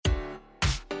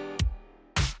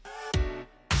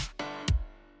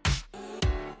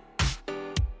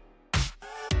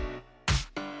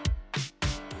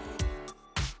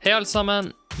Hei alle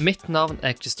sammen, mitt navn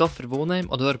Kristoffer Vonheim,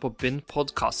 og du hører på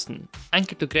Begynn-podcasten.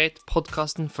 Enkelt og greit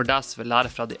podcasten for deg som vil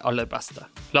lære fra de aller beste.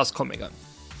 La oss komme i gang.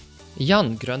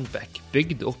 Jan Grønbæk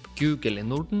bygde opp Google i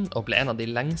Norden og ble en av de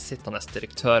lengsittende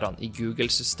direktørene i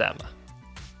Google-systemet.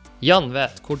 Jan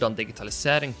vet hvordan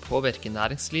digitalisering påvirker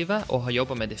næringslivet og har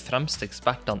jobbet med de fremste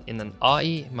ekspertene innen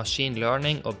AI, machine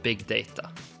learning og big data.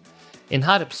 I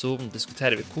denne episoden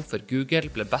diskuterer vi hvorfor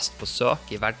Google ble best på søk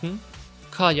i verden,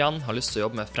 hva Jan har lyst til å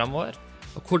jobbe med fremover,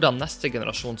 og hvordan neste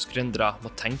generasjons gründere må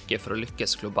tenke for å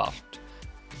lykkes globalt.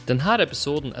 Denne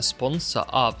episoden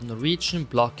sponset av Norwegian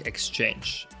Block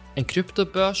Exchange, en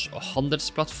kryptobørs og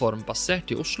handelsplattform basert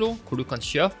i Oslo, hvor du kan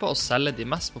kjøpe og selge de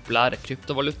mest populære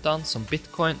kryptovalutaene som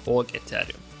Bitcoin og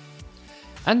Ethereum.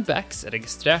 NBX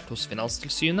registrert hos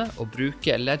Finanstilsynet og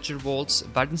bruker Ledger Vaults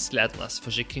verdensledende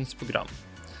forsikringsprogram,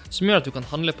 som gjør at du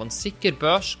kan handle på en sikker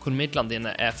børs hvor midlene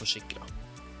dine forsikret.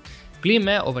 Bli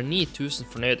med over 9000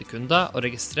 fornøyde kunder og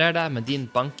registrer deg med din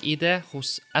bank-ID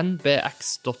hos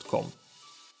nbx.com.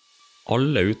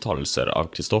 Alle uttalelser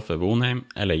av Kristoffer Vonheim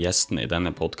eller gjestene i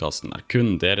denne podcasten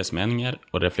kun deres meninger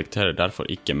og reflekterer derfor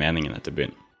ikke meningene til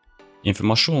Begynn.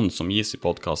 Informasjonen som gis i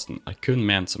podcasten kun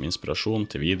ment som inspirasjon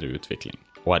til videre utvikling,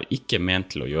 og ikke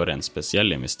ment til å gjøre en spesiell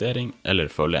investering eller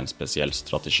følge en spesiell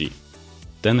strategi.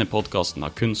 Denne podcasten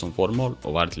har kun som formål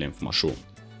å være til informasjon.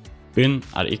 Begynn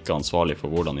ikke ansvarlig for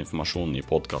hvordan informasjonen i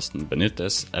podcasten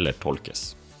benyttes eller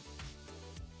tolkes.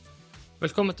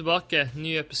 Velkommen tilbake,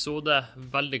 ny episode.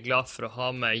 Veldig glad for å ha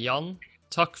med Jan.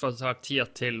 Takk for at du tar tida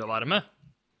til å være med.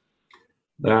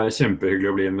 Det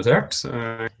kjempehyggelig å bli invitert.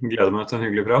 Jeg gleder meg til en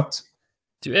hyggelig prat.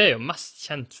 Du jo mest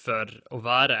kjent for å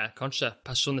være kanskje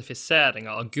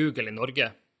personifiseringen av Google i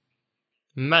Norge.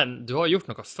 Men du har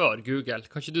gjort noe før Google.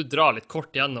 Kan ikke du dra litt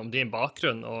kort gjennom din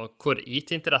bakgrunn og hvor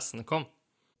IT-interessen kom?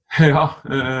 Ja,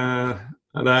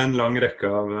 det en lang rekke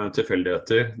av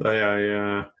tilfeldigheter. Da jeg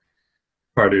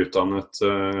ferdig utdannet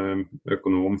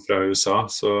økonom fra USA,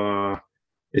 så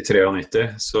i 93,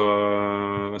 så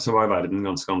var verden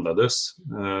ganske annerledes.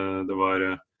 Det var,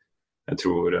 jeg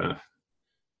tror,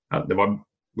 det var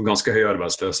ganske høy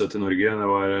arbeidsløshet i Norge.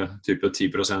 Det var type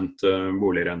 10%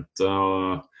 boligrente,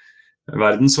 og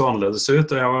verden så annerledes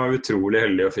ut. Og jeg var utrolig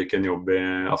heldig og fikk en jobb i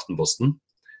Aftenposten,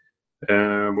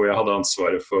 hvor jeg hadde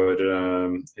ansvaret for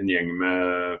en gjeng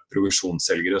med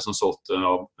produksjonsselgere som solgte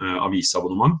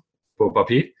avisabonnement på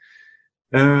papir.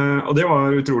 Og det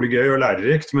var utrolig gøy og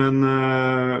lærerikt, men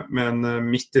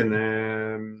midt inne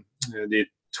i de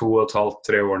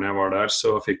 2,5-3 årene jeg var der,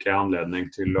 så fikk jeg anledning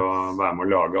til å være med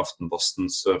å lage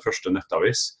Aftenpostens første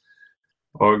nettavis.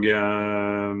 Og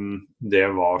det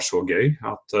var så gøy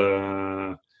at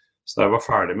så da jeg var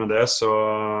ferdig med det, så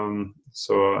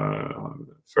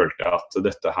følte jeg at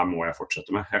dette her må jeg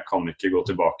fortsette med. Jeg kan ikke gå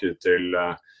tilbake til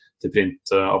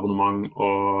printabonnement,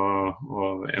 og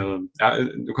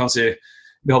du kan si,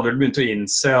 vi hadde vel begynt å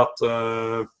innse at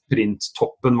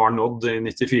printtoppen var nådd i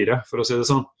 94, for å si det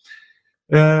sånn.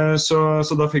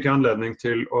 Så da fikk jeg anledning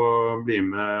til å bli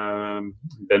med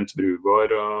Bent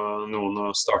Brugård og noen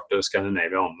å starte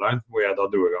Scandinavia Online, hvor jeg da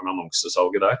dro i gang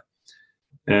annonsesalget der.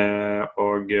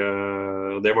 Og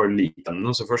det var jo likende,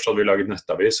 så først hadde vi laget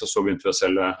nettavis, og så begynte vi å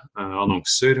selge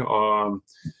annonser, og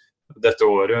dette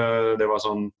året, det var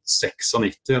sånn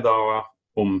 96, da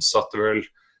omsatte vel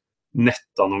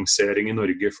nettannonsering i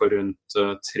Norge for rundt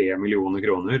 3 millioner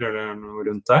kroner, eller noe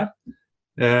rundt der.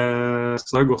 Så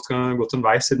det har gått en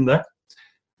vei siden det.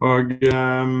 Og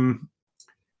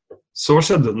så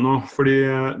skjedde det noe, fordi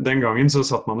den gangen så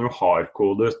satt man jo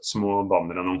hardkodet små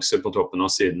bannerannonser på toppen av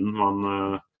siden.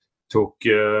 Man tok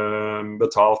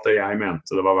betalt det jeg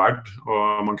mente det var verdt,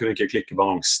 og man kunne ikke klikke på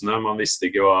annonsene, man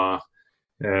visste ikke hvor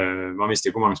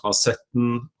mange som hadde sett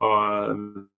den, og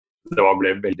det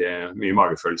ble veldig mye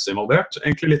magefølelse involvert.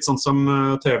 Egentlig litt sånn som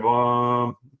TV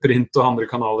og print og andre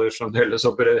kanaler som det ellers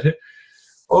opererer.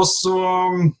 Og så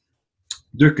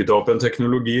dukket det opp en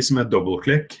teknologi som het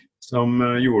DoubleClick, som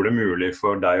gjorde det mulig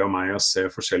for deg og meg å se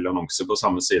forskjellige annonser på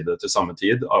samme side til samme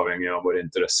tid, avhengig av våre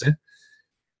interesser.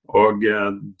 Og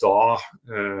da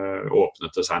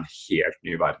åpnet det seg en helt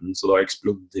ny verden, så da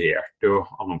eksploderte jo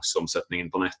annonseomsetningen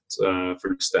på nett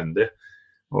fullstendig.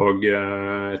 Og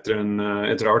etter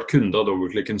å ha vært kunde av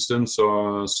DoubleClick en stund,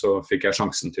 så fikk jeg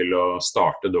sjansen til å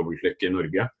starte DoubleClick i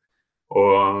Norge,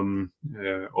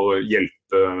 og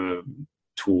hjelpe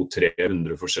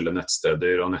 200-300 forskjellige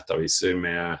nettsteder og nettaviser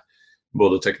med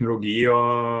både teknologi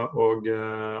og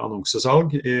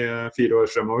annonsesalg i 4 år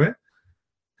fremover.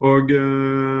 Og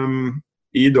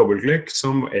i DoubleClick,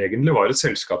 som egentlig var et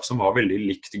selskap som var veldig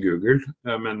likt Google,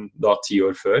 men da 10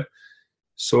 år før,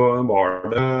 så var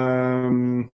det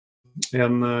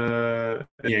en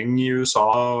gjeng I USA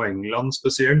og England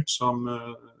spesielt som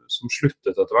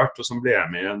sluttet etter hvert, og som ble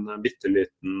med I en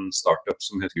bitteliten startup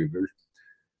som het Google.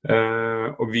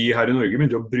 Og vi her I Norge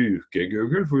begynte å bruke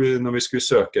Google, for når vi skulle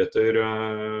søke etter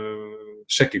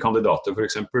sjekke kandidater for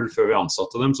eksempel, før vi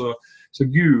ansatte dem, så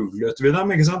googlet vi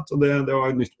dem, ikke sant? Og det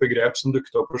var et nytt begrep som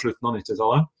dukket opp på slutten av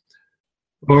 90-tallet.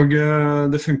 Og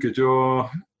det funket jo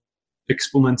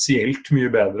eksponentielt mye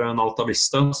bedre enn Alta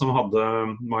Vista, som hadde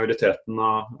majoriteten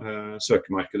av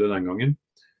søkemarkedet den gangen.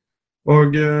 Og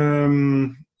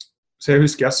så jeg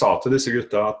husker jeg sa til disse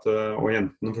gutta og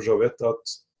jentene for så vidt, at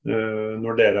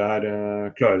når dere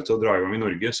klare til å dra I gang I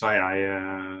Norge, så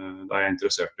da jeg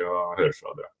interessert I å høre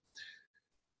fra dere.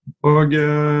 Og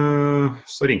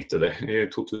så ringte de I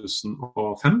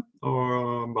 2005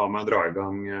 og ba meg dra I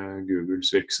gang Googles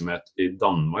virksomhet I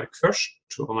Danmark først.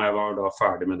 Og når jeg var da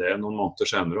ferdig med det noen måneder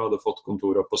senere og hadde fått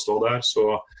kontor opp og stå der, så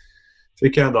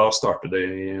fikk jeg da starte det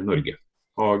I Norge.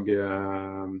 Og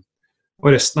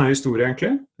resten historie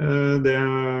egentlig. Det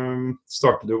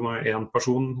startet jo med en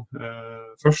person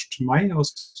først, meg, og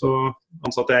så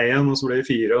ansatte jeg en, og så ble det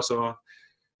 4, og så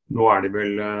nå de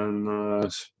vel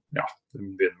det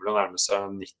begynner vel å nærme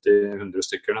seg 90-100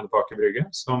 stykker nede på Aker Brygge,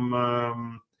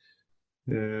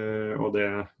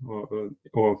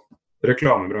 og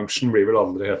reklamebransjen blir vel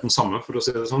aldri helt den samme, for å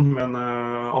si det sånn, men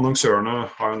annonsørene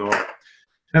har jo nå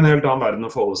en helt annen verden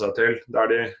å forholde seg til, der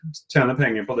de tjener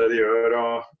penger på det de gjør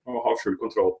og har full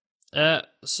kontroll.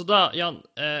 Så da, Jan,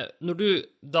 når du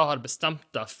da har bestemt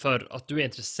deg for at du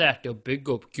interessert I å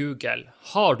bygge opp Google,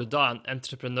 har du da en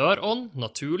entreprenørånd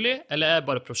naturlig, eller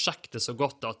bare prosjektet så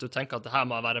godt at du tenker at det her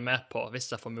må jeg være med på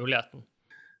hvis jeg får muligheten?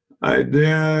 Nei,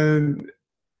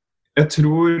 jeg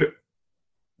tror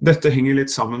dette henger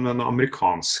litt sammen med den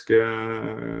amerikanske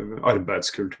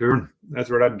arbeidskulturen. Jeg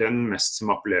tror det den mest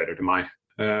som appellerer til meg.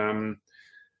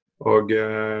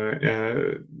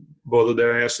 Både det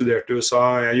jeg studerte I USA,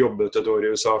 jeg jobbet et år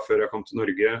I USA før jeg kom til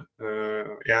Norge.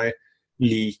 Jeg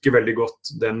liker veldig godt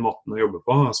den måten å jobbe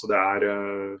på. Altså det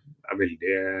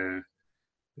veldig,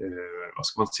 hva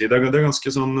skal man si, det ganske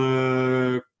sånn,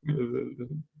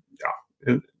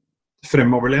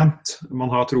 fremoverlent. Man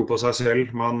har tro på seg selv,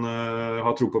 man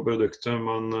har tro på produktet,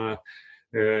 man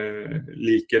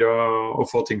liker å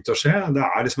få ting til å skje. Det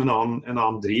liksom en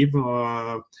annen driv,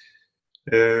 og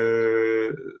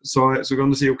så kan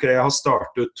du si, ok, jeg har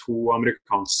startet 2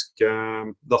 amerikanske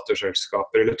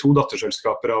datterselskaper, eller 2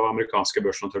 datterselskaper av amerikanske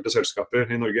børsnoterte selskaper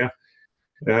I Norge,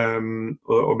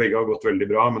 og begge har gått veldig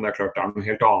bra, men det klart det noe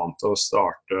helt annet å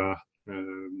starte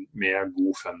med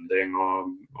god funding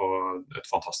og et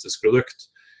fantastisk produkt.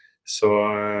 Så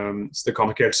det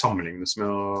kan ikke helt sammenlignes med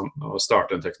å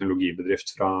starte en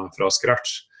teknologibedrift fra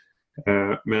scratch.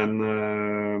 Men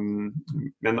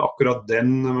akkurat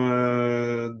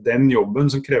den jobben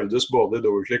som krevdes både I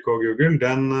DoubleClick og Google,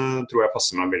 den tror jeg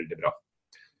passer meg veldig bra.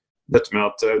 Dette med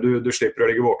at du slipper å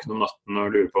ligge våken om natten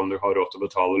og lure på om du har råd til å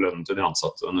betale lønnen til de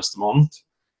ansatte neste måned.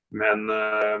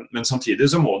 Men samtidig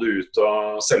så må du ut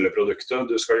og selge produktet,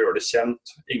 du skal gjøre det kjent.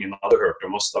 Ingen hadde hørt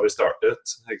om oss da vi startet,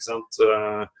 ikke sant?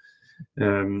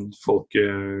 Folk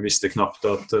visste knapt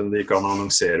at de ikke kan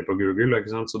annonsere på Google,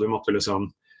 ikke sant? Så du måtte liksom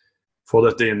få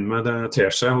dette inn med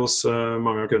teskje hos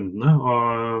mange av kundene.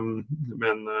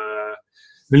 Men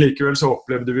likevel så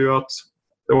opplevde vi jo at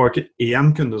det var ikke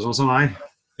én kunde som sa nei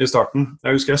I starten.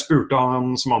 Jeg husker jeg spurte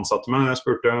han som ansatte meg, jeg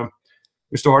spurte,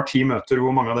 hvis du har 10 møter,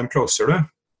 hvor mange av dem closer du?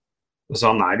 Og så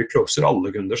sa han, nei, vi closer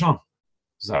alle kunder, sa han.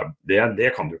 Så sa jeg, det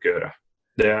kan du ikke gjøre.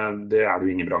 Det det jo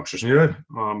ingen bransjer som gjør.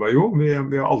 Og han bare, jo, vi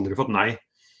har aldri fått nei.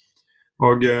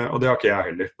 Og det har ikke jeg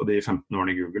heller. På de 15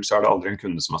 årene I Google så det aldri en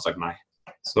kunde som har sagt nei.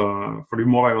 Så, for du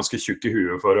må være ganske tjukk I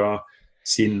huet for å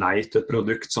si nei til et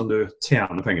produkt som du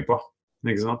tjener penger på.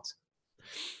 Ikke sant?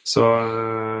 Så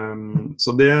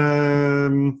det...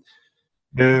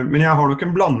 Men jeg har nok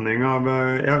en blanding av,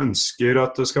 jeg ønsker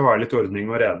at det skal være litt ordning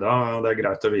og reda, og det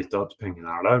greit å vite at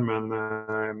pengene der, men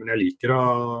jeg liker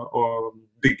å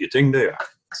bygge ting, det gjør jeg.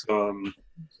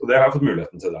 Så det har jeg fått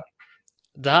muligheten til der.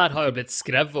 Det her har jo blitt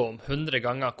skrevet om 100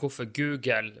 ganger hvorfor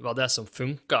Google var det som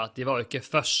funket, at de var jo ikke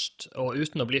først, og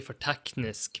uten å bli for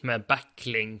teknisk med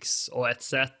backlinks og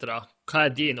etc.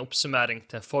 Hva din oppsummering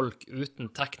til folk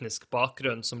uten teknisk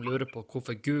bakgrunn som lurer på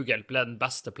hvorfor Google ble den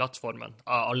beste plattformen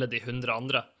av alle de 100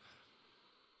 andre?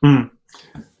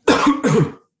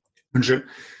 Unnskyld.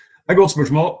 Det et godt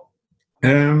spørsmål,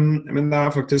 men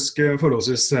det faktisk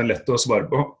forholdsvis lett å svare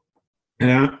på.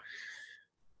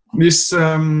 Hvis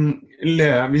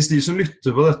de som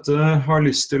lytter på dette har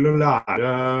lyst til å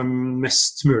lære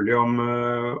mest mulig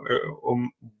om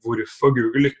hvorfor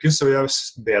Google lykkes, så vil jeg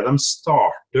be dem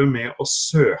starte med å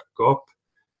søke opp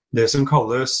det som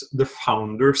kalles The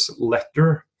Founders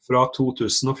Letter fra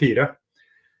 2004.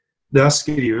 Der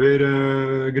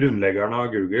skriver grunnleggerne av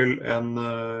Google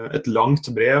et langt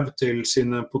brev til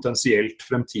sine potensielt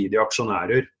fremtidige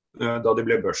aksjonærer da de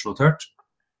ble børsnotert,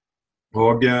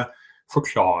 og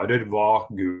forklarer hva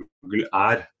Google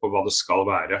og hva det skal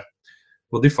være.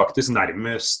 Og de faktisk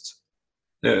nærmest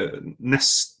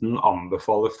nesten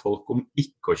anbefaler folk om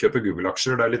ikke å kjøpe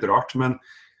Google-aksjer. Det litt rart, men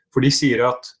for de sier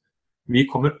at vi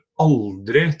kommer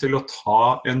aldri til å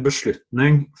ta en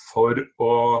beslutning for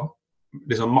å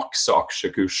liksom makse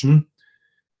aksjekursen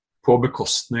på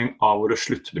bekostning av våre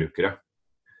sluttbrukere.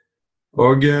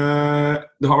 Og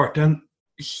det har vært en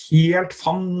helt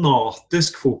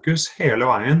fanatisk fokus hele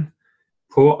veien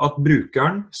på at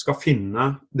brukeren skal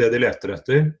finne det de leter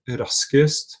etter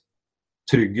raskest,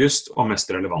 tryggest og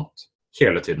mest relevant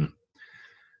hele tiden.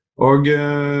 Og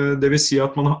det vil si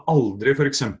at man har aldri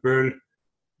for eksempel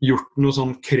gjort noe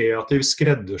sånn kreativ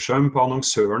skreddersøm på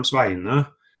annonsørens vegne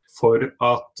for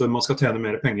at man skal tjene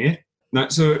mer penger. Nei,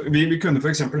 så vi kunne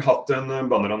for eksempel hatt en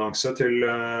bannerannonse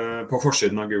på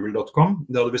forsiden av google.com.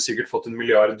 Det hadde vi sikkert fått 1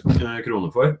 milliard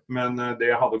kroner for, men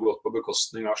det hadde gått på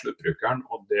bekostning av sluttbrukeren,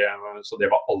 så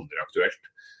det var aldri aktuelt.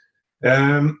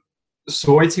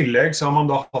 Så i tillegg så har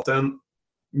man da hatt en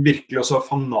virkelig også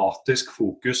fanatisk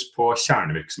fokus på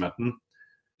kjernevirksomheten.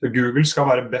 Google skal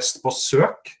være best på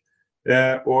søk,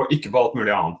 og ikke på alt mulig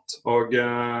annet. Og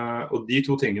de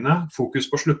to tingene, fokus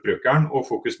på sluttbrukeren og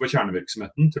fokus på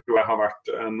kjernevirksomheten, tror jeg har vært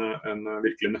en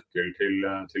virkelig nøkkel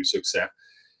til suksess.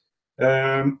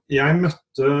 Jeg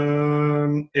møtte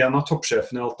en av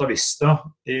toppsjefene i Altavista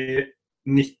i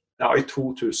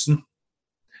 2000.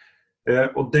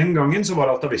 Og den gangen så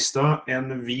var Altavista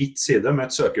en hvit side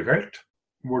med et søkefelt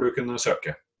hvor du kunne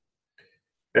søke.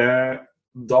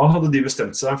 Da hadde de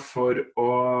bestemt seg for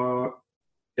å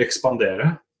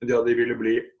ekspandere. De ville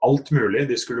bli alt mulig.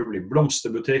 De skulle bli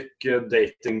blomsterbutikk,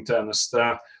 datingtjeneste,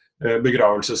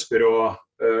 begravelsesbyrå,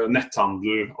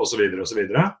 netthandel og så videre og så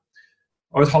videre.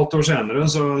 Og et halvt år senere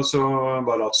så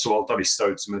bare så Altavista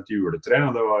ut som et juletre.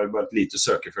 Det var bare et lite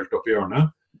søkefelt oppe i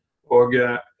hjørnet. Og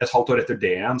et halvt år etter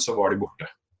det igjen så var de borte.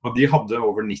 Og de hadde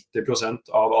over 90%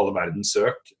 av alle verdens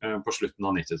søk på slutten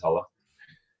av 90-tallet.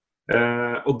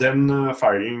 Og den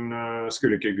feilen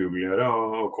skulle ikke Google gjøre,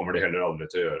 og kommer de heller aldri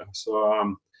til å gjøre.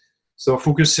 Så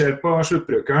fokuser på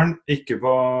sluttbrukeren, ikke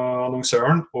på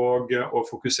annonsøren, og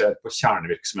fokuser på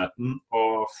kjernevirksomheten,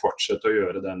 og fortsette å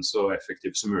gjøre den så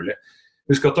effektiv som mulig.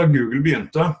 Husk at da Google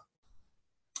begynte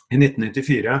i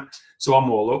 1994, så var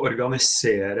målet å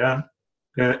organisere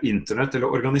internett,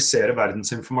 eller organisere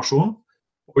verdens informasjon,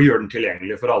 og gjøre den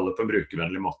tilgjengelig for alle på en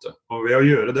brukervennlig måte. Og ved å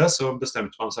gjøre det så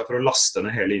bestemte man seg for å laste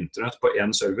ned hele internett på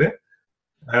en server,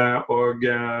 og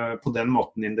på den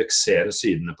måten indeksere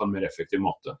sidene på en mer effektiv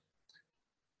måte.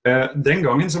 Den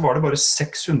gangen så var det bare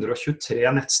 623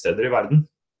 nettsteder i verden.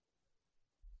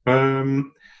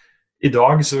 I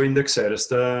dag så indekseres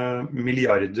det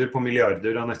milliarder på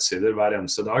milliarder av nettsider hver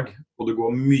eneste dag, og det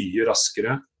går mye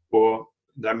raskere, og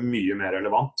det mye mer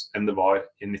relevant enn det var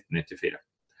i 1994.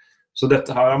 Så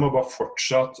dette her må bare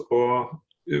fortsatt å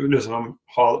liksom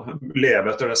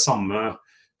leve etter det samme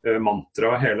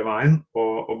mantra hele veien,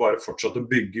 og bare fortsatt å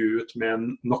bygge ut med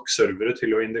nok servere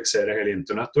til å indeksere hele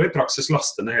internett, og i praksis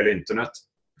laste ned hele internett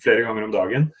flere ganger om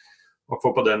dagen, og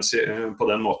få på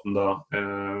den måten da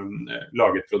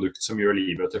lage et produkt som gjør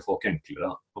livet til folk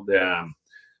enklere, og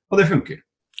det funker.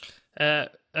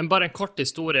 Bare en kort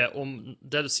historie om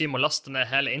det du sier med å laste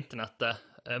ned hele internettet.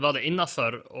 Var det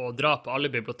innenfor å dra på alle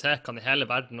bibliotekene i hele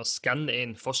verden og skanne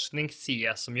inn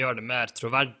forskningssider som gjør det mer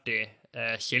troverdig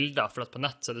kilder, for at på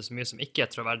nett så er det så mye som ikke er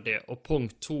troverdig. Og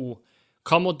punkt 2,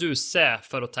 hva må du se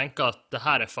for å tenke at det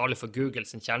her er farlig for Google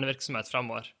sin kjernevirksomhet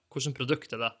fremover? Hvordan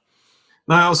produkt er det?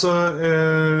 Nei, altså,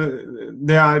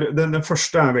 den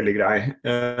første er veldig grei,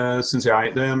 synes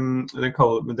jeg. Den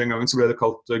gangen så ble det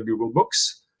kalt Google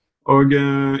Books. Og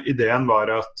ideen var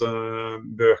at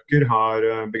bøker har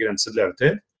begrenset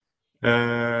levetid.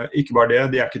 Ikke bare det,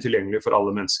 de er ikke tilgjengelige for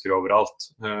alle mennesker overalt.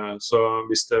 Så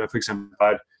hvis det for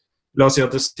eksempel la oss si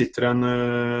at det sitter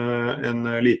en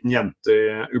liten jente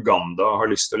i Uganda og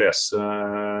har lyst til å lese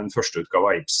en første utgave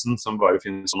av Ibsen, som bare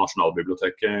finnes på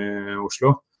Nasjonalbiblioteket i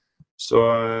Oslo, så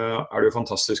er det jo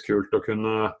fantastisk kult å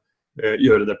kunne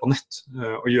gjøre det på nett,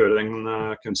 og gjøre den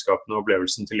kunnskapen og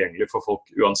opplevelsen tilgjengelig for folk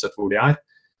uansett hvor de er.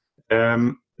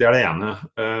 Det er det ene.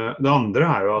 Det andre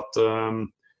er jo at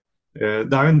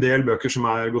det er jo en del bøker som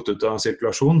er gått ut av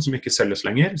sirkulasjon, som ikke selges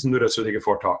lenger, som du rett og slett ikke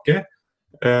får tak i.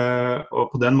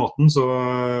 Og på den måten så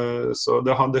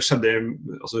det skjedde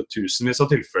altså, tusenvis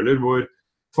av tilfeller hvor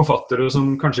forfattere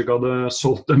som kanskje ikke hadde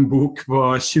solgt en bok på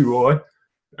 20 år,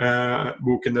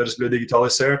 Boken deres blir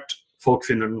digitalisert, folk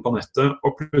finner den på nettet,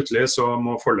 og plutselig så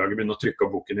må forlaget begynne å trykke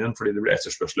opp boken igjen, fordi det blir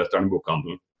etterspørsel etter den i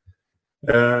bokhandelen.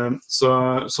 Så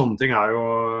sånne ting er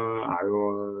jo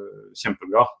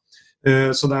kjempebra.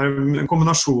 Så det er en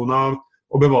kombinasjon av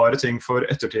å bevare ting for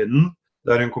ettertiden,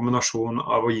 det er en kombinasjon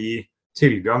av å gi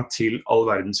tilgang til all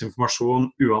verdens informasjon,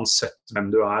 uansett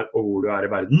hvem du er og hvor du er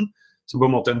i verden. Så på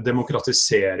en måte en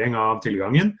demokratisering av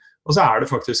tilgangen. Og så er det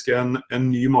faktisk en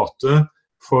ny måte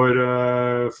for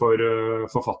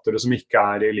forfattere som ikke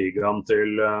er i ligaen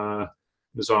til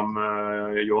liksom,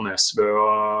 Jo Nesbø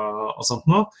og sånt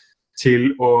nå,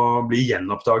 til å bli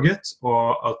gjenoppdaget,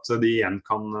 og at de igjen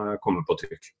kan komme på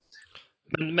trykk.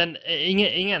 Men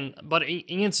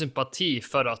ingen sympati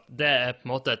for at det er på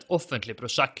en måte et offentlig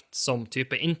prosjekt som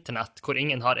type internett, hvor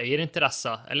ingen har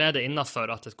eierinteresser, eller er det innenfor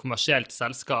at et kommersielt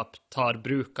selskap tar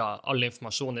bruk av all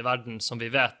informasjon i verden som vi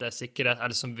vet er sikkerhet,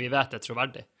 eller som vi vet er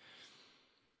troverdig?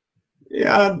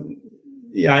 Ja,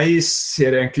 jeg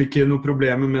ser egentlig ikke noe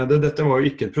problem med det. Dette var jo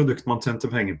ikke et produkt man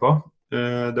tjente penger på.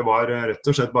 Det var rett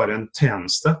og slett bare en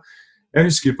tjeneste. Jeg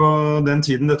husker på den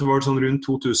tiden, dette var sånn rundt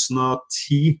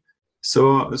 2010,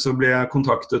 så ble jeg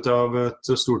kontaktet av et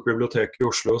stort bibliotek i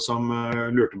Oslo som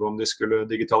lurte på om de skulle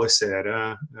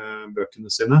digitalisere bøkene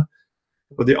sine.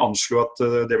 Og de anslo at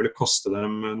det ville koste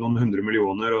dem noen 100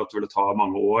 millioner, og at det ville ta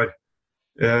mange år.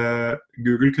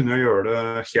 Google kunne jo gjøre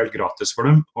det helt gratis for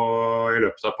dem, og i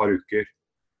løpet av et par uker.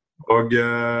 Og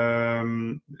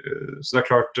så det er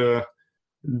klart,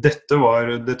 dette var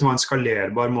en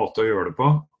skalerbar måte å gjøre det på,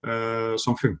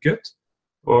 som funket.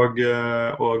 Og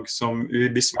som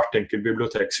hvis hvert enkelt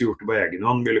bibliotek som gjorde det på egen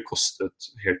hånd ville kostet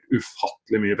helt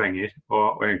ufattelig mye penger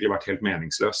og egentlig vært helt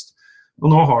meningsløst. Og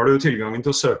nå har du tilgangen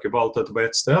til å søke på alt dette på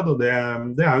ett sted, og det er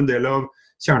jo en del av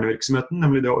kjernevirksomheten,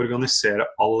 nemlig det å organisere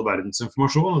all verdens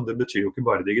informasjon, og det betyr jo ikke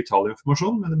bare digital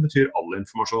informasjon, men det betyr all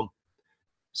informasjon.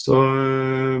 Så,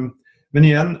 men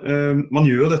igjen, man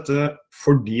gjør jo dette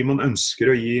fordi man ønsker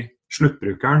å gi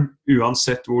sluttbrukeren,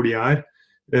 uansett hvor de er,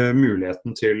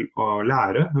 muligheten til å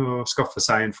lære, å skaffe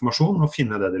seg informasjon og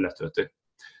finne det de letter etter.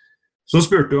 Så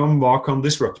spurte jeg om hva kan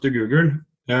disrupte Google.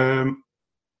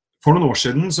 For noen år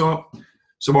siden så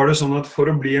var det sånn at for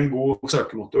å bli en god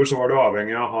søkemotor så var du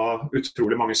avhengig av å ha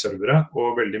utrolig mange servere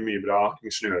og veldig mye bra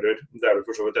ingeniører. Det er jo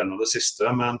for så vidt enda det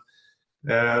siste, men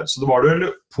så det var det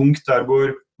et punkt der hvor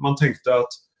man tenkte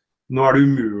at nå er det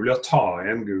umulig å ta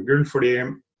igjen Google, fordi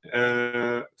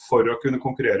for å kunne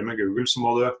konkurrere med Google så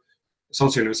må du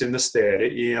sannsynligvis investere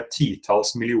i et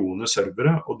titalls millioner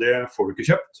servere, og det får du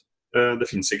ikke kjøpt. Det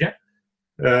finnes ikke.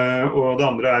 Og det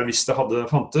andre er, hvis det hadde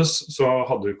fantes, så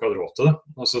hadde du ikke hatt råd til det.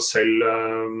 Altså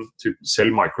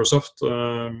selv Microsoft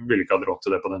ville ikke hatt råd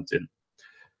til det på den tiden.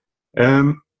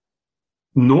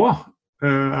 Nå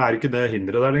er ikke det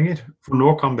hindret der lenger. For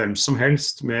nå kan hvem som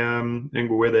helst med en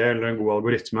god idé eller en god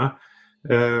algoritme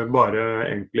bare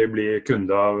egentlig bli kunde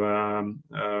av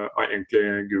egentlig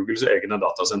Googles egne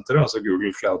datasentere, altså Google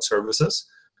Cloud Services,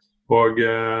 og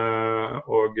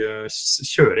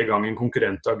kjøre i gang en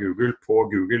konkurrent av Google på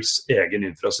Googles egen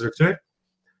infrastruktur.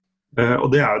 Og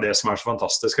det er jo det som er så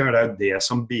fantastisk her, det er jo det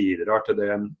som bidrar til det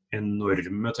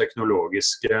enorme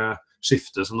teknologiske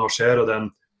skiftet som nå skjer, og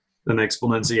den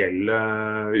eksponentielle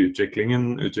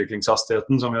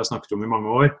utviklingshastigheten som vi har snakket om i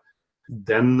mange år.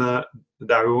 Det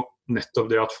er jo nettopp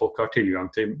det at folk har tilgang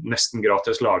til nesten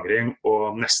gratis lagring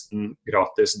og nesten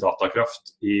gratis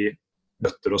datakraft i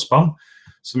bøtter og spann,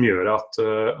 som gjør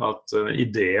at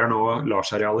ideer nå lar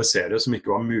seg realisere som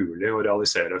ikke var mulig å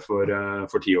realisere for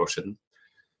 10 år siden.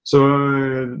 Så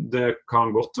det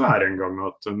kan godt være en gang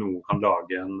at noen kan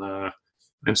lage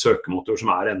en søkemotor som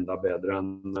er enda bedre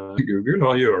enn Google,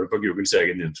 og gjøre det på Googles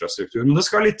egen infrastruktur. Men det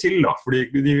skal litt til da, fordi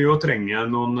de vil jo trenge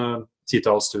noen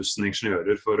titalls tusen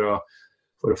ingeniører for å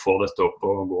få dette opp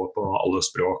og gå på alle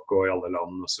språk og i alle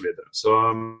land og så videre. Så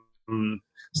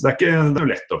det er ikke en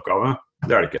lett oppgave,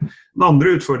 det er det ikke. Den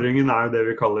andre utfordringen er jo det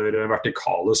vi kaller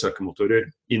vertikale søkemotorer.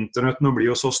 Internett nå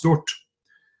blir jo så stort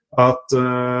at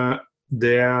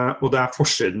det er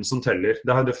forsiden som teller.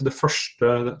 Det er det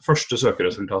første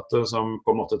søkeresultatet som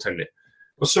på en måte teller.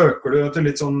 Og søker du til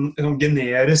litt sånn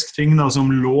generisk ting da,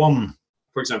 som lån,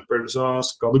 for eksempel, så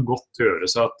skal det godt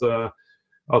gjøres at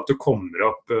det kommer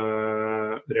opp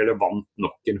relevant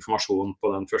nok informasjon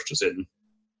på den første siden.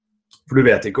 For du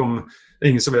vet ikke om, det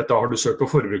er ingen som vet da, har du søkt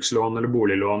på forbrukslån, eller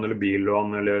boliglån, eller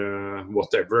billån, eller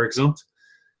whatever, ikke sant?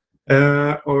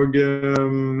 Og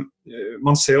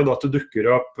man ser jo da at det dukker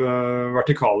opp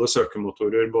vertikale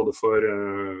søkemotorer, både for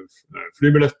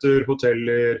flybilletter,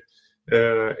 hoteller,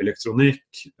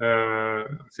 elektronikk,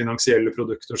 finansielle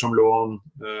produkter som lån,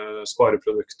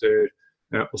 spareprodukter,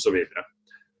 og så videre.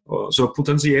 Så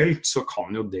potensielt så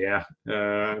kan jo det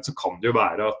jo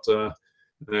være at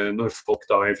når folk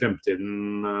da i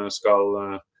fremtiden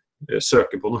skal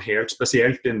søke på noe helt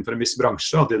spesielt innenfor en viss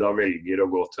bransje, at de da velger å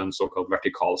gå til en såkalt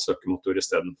vertikal søkemotor i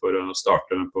stedet for å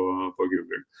starte på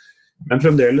Google. Men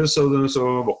fremdeles så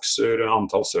vokser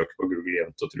antall søk på Google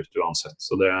jevnt og trutt uansett,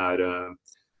 så det er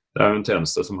jo en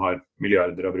tjeneste som har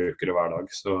milliarder av brukere hver dag,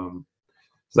 så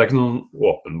det er ikke noen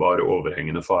åpenbar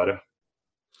overhengende fare.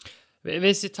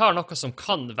 Hvis vi tar noe som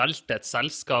kan velte et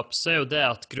selskap, så er jo det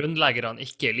at grunnleggerne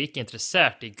ikke er like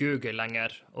interessert i Google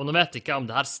lenger. Og nå vet jeg ikke om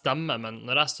det her stemmer, men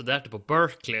når jeg studerte på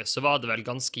Berkeley, så var det vel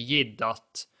ganske gitt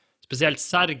at spesielt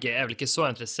Sergey er vel ikke så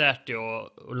interessert i å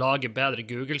lage bedre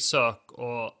Google-søk,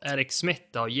 og Eric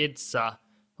Schmidt har gitt seg.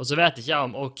 Og så vet ikke jeg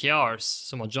om OKRs,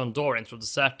 som John Doerr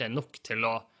introduserte, nok til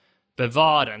å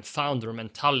bevare en founder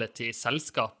mentality i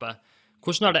selskapet.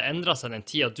 Hvordan har det endret seg den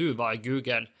tiden du var i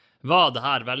Google? Var det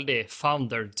her veldig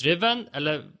founder-driven,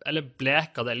 eller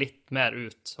bleka det litt mer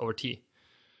ut over tid?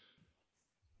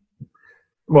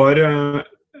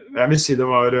 Jeg vil si det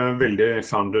var veldig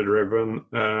founder-driven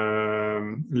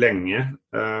lenge.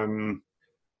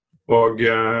 Og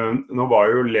nå var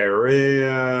jo Larry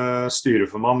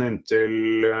styreformann inntil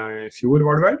i fjor,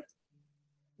 var det vel?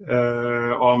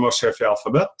 Og han var sjef i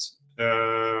Alphabet.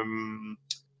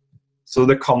 Så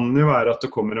det kan jo være at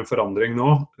det kommer en forandring nå.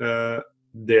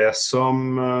 Det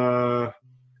som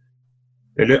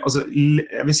jeg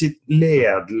vil si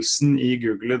ledelsen i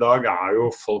Google i dag er jo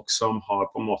folk som har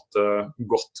på en måte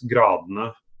gått gradene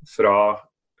fra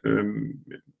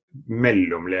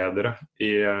mellomledere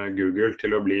i Google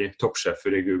til å bli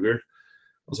toppsjefer i Google,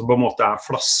 og som på en måte er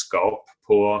flasket opp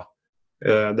på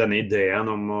denne ideen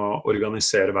om å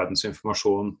organisere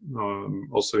verdensinformasjon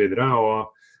og så videre,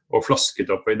 og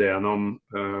flasket opp på ideen om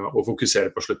å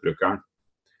fokusere på sluttbrukeren.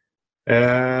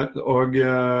 Og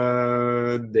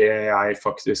det jeg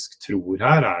faktisk tror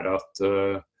her er at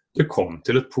det kom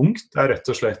til et punkt der rett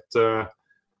og slett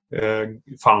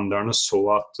founderne så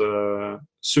at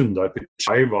Sundar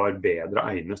Pichai var bedre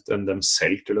egnet enn dem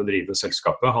selv til å drive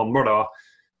selskapet. Han var da,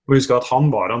 må huske at han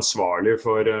var ansvarlig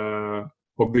for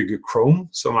å bygge Chrome,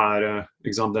 som er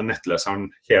den nettleseren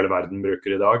hele verden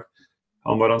bruker i dag.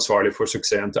 Han var ansvarlig for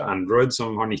suksessen til Android,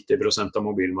 som har 90% av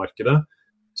mobilmarkedet.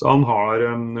 Så han har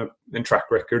en track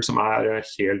record som er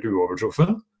helt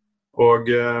uovertruffen, og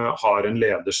har en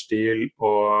lederstil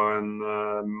og en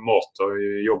måte å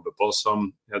jobbe på som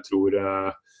jeg tror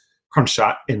kanskje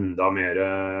er enda mer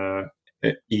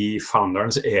i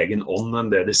founderens egen ånd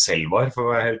enn det de selv var, for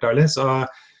å være helt ærlig. Så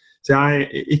jeg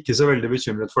er ikke så veldig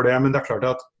bekymret for det, men det er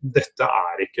klart at dette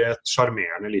er ikke et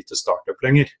charmerende lite startup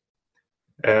lenger.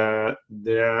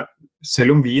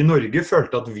 Selv om vi i Norge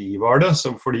følte at vi var det,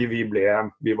 fordi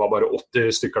vi var bare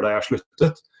 80 stykker da jeg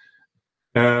sluttet,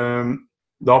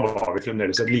 da var vi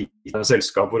fremdeles et lite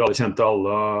selskap hvor alle kjente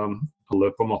alle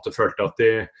på en måte følte at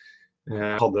de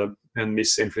hadde en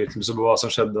viss innflytelse på hva som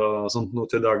skjedde og sånt noe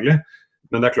til daglig.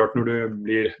 Men det er klart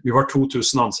vi var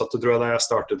 2000 ansatte tror jeg da jeg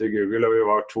startet i Google, og vi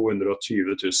var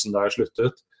 220 000 da jeg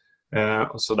sluttet.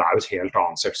 Så det er jo et helt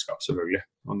annet selskap selvfølgelig,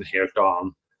 og en helt annen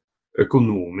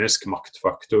økonomisk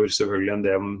maktfaktor selvfølgelig enn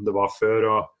det det var før,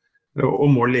 og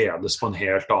må ledes på en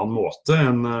helt annen måte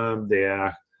enn det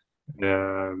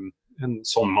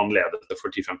sånn man ledet det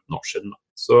for 10-15 år siden.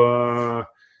 Så,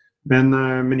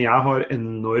 men jeg har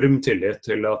enorm tillit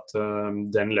til at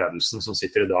den ledelsen som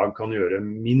sitter i dag kan gjøre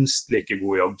minst like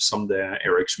god jobb som det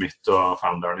Eric Schmidt og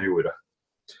founderne gjorde.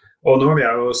 Og nå vil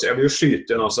jeg vil jo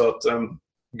skyte inn også at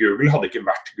Google hadde ikke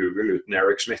vært Google uten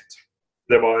Eric Schmidt.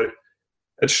 Det var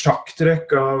et sjakktrekk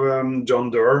av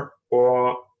John Doerr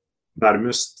og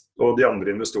de andre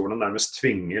investorene nærmest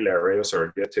tvinge Larry og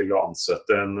Sergey til å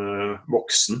ansette en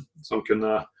voksen som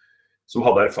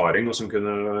hadde erfaring og som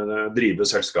kunne drive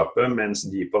selskapet, mens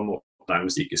de på en måte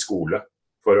nærmest gikk i skole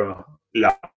for å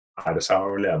lære seg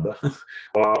å lede.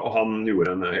 Og han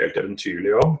gjorde en helt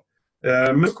eventyrlig jobb.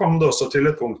 Men kom det også til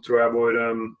et punkt, tror jeg,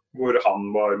 hvor han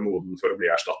var moden for å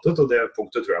bli erstattet, og det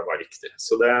punktet tror jeg var riktig.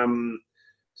 Så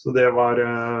det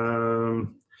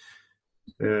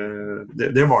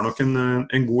var nok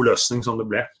en god løsning som det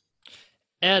ble.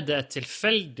 Er det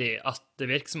tilfeldig at det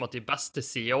virker som at de beste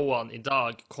CEO-ene i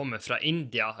dag kommer fra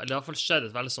India? Eller det har i hvert fall skjedd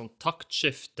et veldig sånn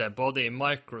taktskifte både i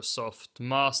Microsoft,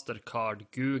 Mastercard,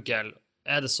 Google.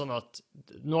 Er det sånn at,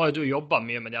 nå har jo du jobbet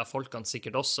mye med de her folkene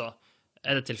sikkert også,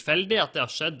 er det tilfeldig at det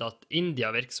har skjedd at India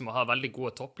virker som å ha veldig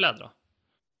gode toppledere?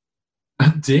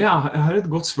 Det er et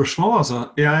godt spørsmål,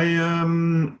 altså. Jeg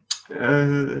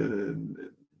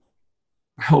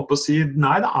holdt på å si,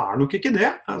 nei, det er nok ikke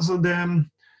det. Altså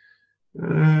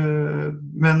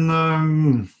men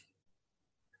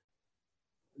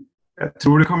Jeg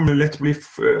tror det kan lett bli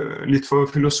litt for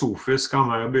filosofisk av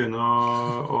meg å begynne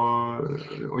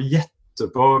å gjette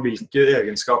på hvilke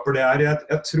egenskaper det er.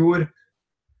 Jeg tror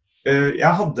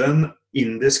jeg hadde en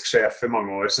indisk sjef i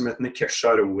mange år som heter Nikesh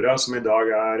Arora, som i dag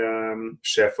er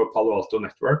sjef for Palo Alto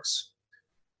Networks,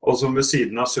 og som ved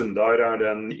siden av Sundar er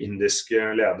den indiske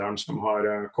lederen som har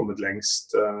kommet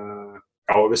lengst,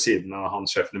 og ved siden av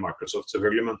hans sjefen i Microsoft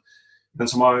selvfølgelig, men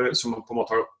som på en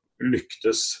måte har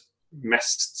lyktes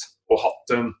mest og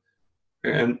hatt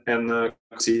en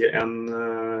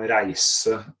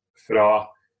reise fra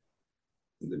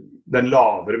den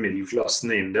lavere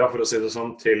middelklassen i India, for å si det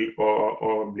sånn, til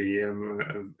å bli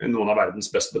noen av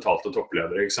verdens best betalte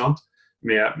toppledere, ikke sant?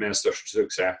 Med størst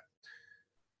suksess.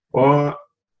 Og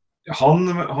han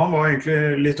var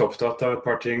egentlig litt opptatt av et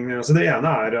par ting. Altså det ene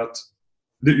er at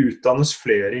det utdannes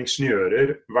flere ingeniører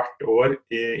hvert år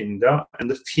i India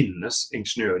enn det finnes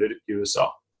ingeniører i USA.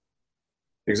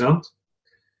 Ikke sant?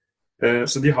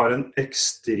 Så de har en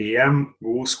ekstrem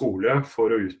god skole for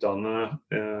å utdanne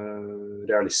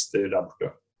realister der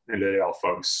borte, eller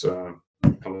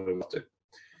realfagskandidater.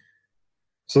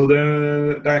 Så det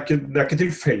er ikke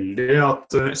tilfeldig at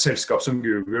selskap som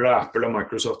Google, Apple og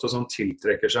Microsoft og sånn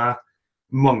tiltrekker seg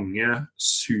mange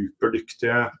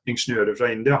superdyktige ingeniører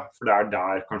fra India, for det er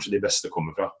der kanskje de beste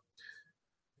kommer fra.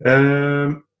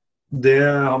 Det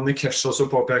han Nikesh også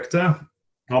påpekte,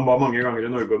 han var mange ganger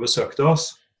i Norge og besøkte oss.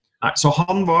 Så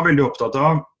han var veldig opptatt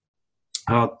av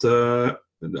at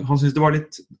han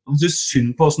syntes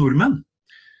synd på oss nordmenn.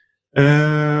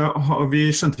 Vi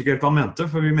skjønte ikke helt hva han mente,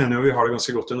 for vi mener jo vi har det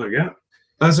ganske godt i Norge.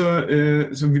 Så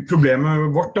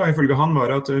problemet vårt da, ifølge han, var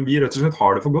at vi rett og slett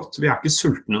har det for godt. Vi er ikke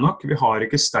sultne nok, vi har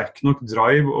ikke sterk nok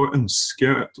drive og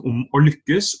ønske om å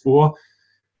lykkes, og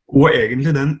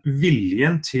egentlig den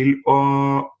viljen til å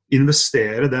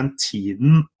investere den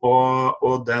tiden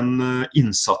og den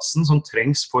innsatsen som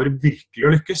trengs for virkelig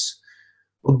å lykkes.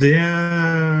 Og det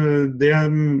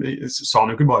sa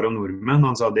han jo ikke bare om nordmenn,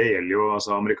 han sa det gjelder jo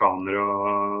altså amerikanere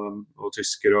og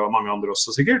tyskere og mange andre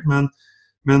også sikkert, men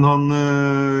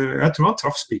jeg tror han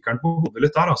traff spikeren på hodet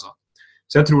litt der altså.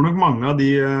 Så jeg tror nok mange av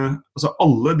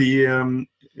alle de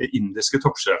indiske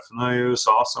toppsjefene i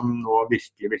USA som nå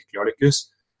virkelig har lykkes,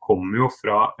 kommer jo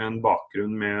fra en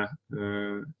bakgrunn med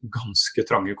ganske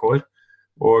trange kår,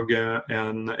 og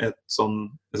et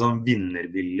sånn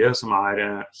vinnervilje som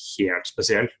er helt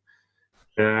spesiell.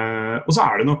 Og så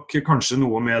er det nok kanskje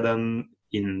noe med den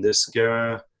indiske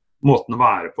måten å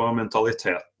være på,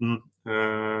 mentaliteten,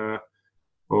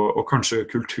 og kanskje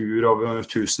kultur over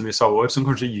tusenvis av år, som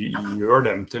kanskje gjør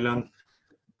dem til en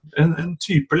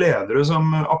type ledere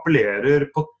som appellerer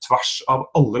på tvers av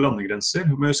alle landegrenser.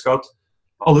 Vi må huske at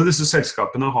alle disse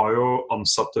selskapene har jo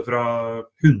ansatte fra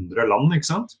 100 land,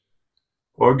 ikke sant?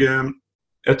 Og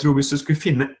jeg tror hvis du skulle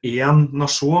finne en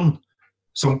nasjon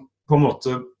som på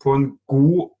en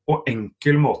god og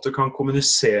enkel måte kan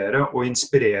kommunisere og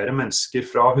inspirere mennesker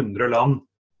fra 100 land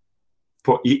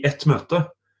i ett møte,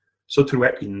 så tror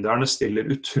jeg inderne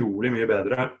stiller utrolig mye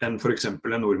bedre enn for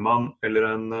eksempel en nordmann eller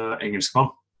en engelskmann.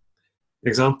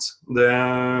 Ikke sant? De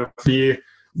er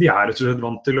rett og slett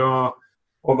vant til å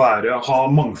ha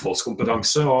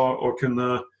mangfoldskompetanse og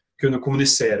kunne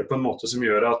kommunisere på en måte som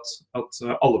gjør at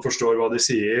alle forstår hva de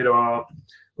sier, og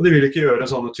de vil ikke gjøre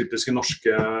sånne typiske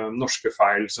norske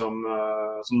feil som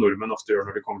nordmenn ofte gjør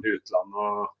når de kommer til utlandet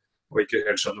og ikke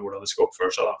helt skjønner hvordan de skal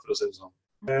oppføre seg, da, for å si det sånn.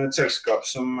 Et selskap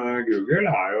som Google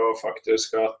er jo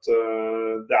faktisk at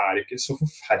det er ikke så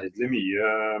forferdelig mye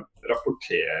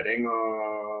rapportering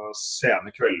og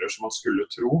sene kvelder som man skulle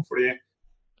tro, fordi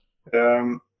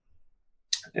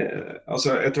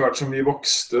etter hvert som vi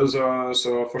vokste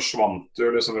så forsvant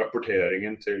jo liksom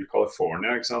rapporteringen til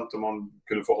California, ikke sant? Og man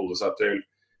kunne forholde seg til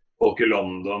folk i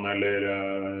London eller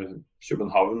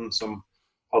København som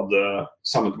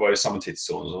var i samme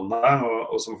tidszone som deg,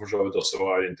 og som for så vidt også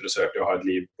var interessert i å ha et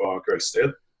liv på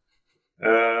kveldstid.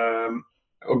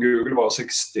 Og Google var også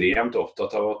ekstremt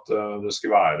opptatt av at det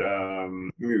skulle være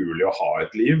mulig å ha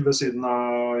et liv ved siden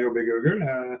av å jobbe i Google.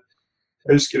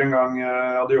 Jeg husker en gang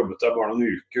jeg hadde jobbet der bare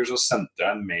noen uker, så sendte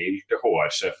jeg en mail til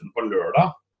HR-sjefen på lørdag.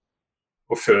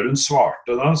 Og før hun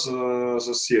svarte da,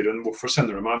 så sier hun, hvorfor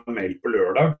sender du meg en mail på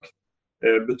lørdag?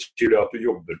 Betyr det at du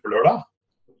jobber på lørdag?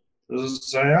 Så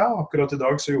sa jeg, ja, akkurat i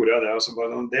dag så gjorde jeg det. Og så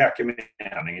bare, det er ikke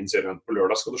meningen, sier hun. På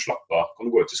lørdag skal du slappe av, kan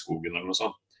du gå ut i skogen eller noe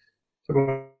sånt. Så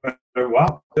bare,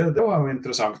 wow, det var jo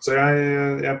interessant. Så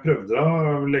jeg prøvde å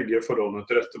legge forholdene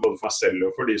til rette både for meg selv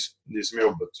og for de som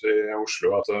jobbet i Oslo,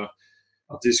 at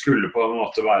de skulle på en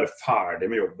måte være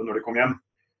ferdig med jobben når de kom hjem.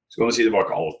 Så kan du si det var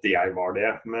ikke alltid jeg var det,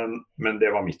 men det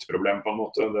var mitt problem på en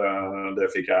måte. Det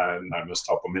fikk jeg nærmest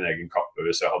ta på min egen kappe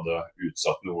hvis jeg hadde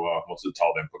utsatt noe og måtte ta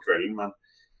det på kvelden. Men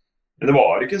det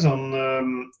var ikke sånn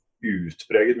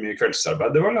utpreget mye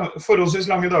kveldsarbeid. Det var forholdsvis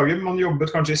lange dager. Man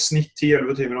jobbet kanskje i snitt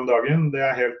 10-11 timer om dagen. Det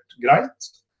er helt greit.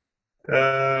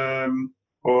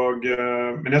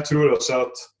 Men jeg tror også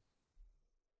at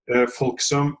folk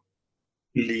som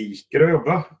liker å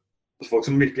jobbe, folk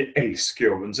som virkelig elsker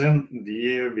jobben sin,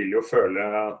 de vil jo føle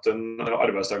at en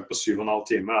arbeidsdag på 7,5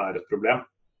 timer er et problem.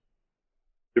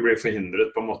 Du blir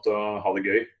forhindret på en måte å ha det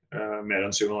gøy, mer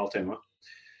enn 7,5 timer.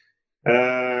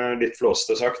 Litt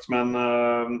flåste sagt, men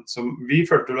vi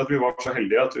følte vel at vi var så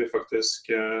heldige at vi faktisk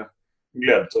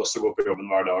gledet oss til å gå på jobben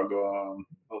hver dag,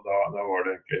 og da var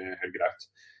det egentlig helt greit.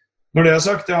 Når det er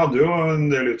sagt, jeg hadde jo en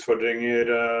del utfordringer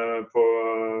på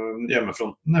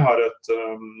hjemmefronten. Jeg har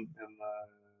en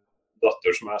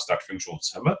datter som er sterkt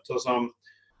funksjonshemmet, og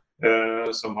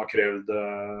som har krevd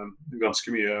ganske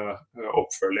mye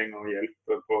oppfølging og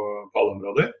hjelp på alle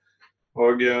områder.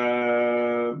 Og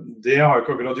det har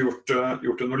ikke akkurat gjort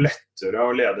det noe lettere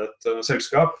å lede et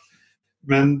selskap.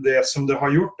 Men det som det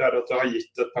har gjort, er at det har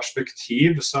gitt et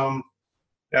perspektiv som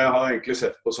jeg har egentlig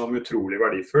sett på som utrolig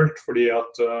verdifullt, fordi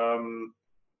at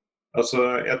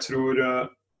jeg tror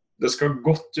det skal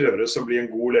godt gjøres å bli en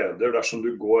god leder dersom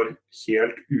du går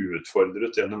helt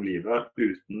uutfordret gjennom livet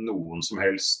uten noen som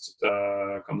helst,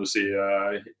 kan du si,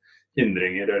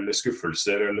 hindringer eller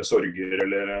skuffelser eller sorger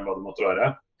eller hva det måtte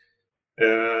være.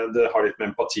 Det har litt med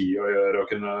empati å gjøre, å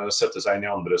kunne sette seg inn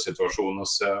i andre situasjoner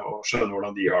og skjønne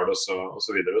hvordan de har det og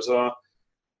så videre.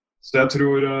 Så jeg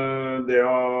tror det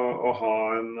å ha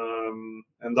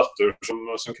en datter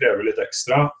som krever litt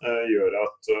ekstra, gjør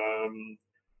at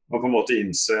man på en måte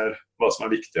innser hva som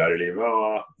er viktig her i livet,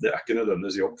 og det er ikke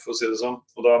nødvendigvis jobb, for å si det sånn.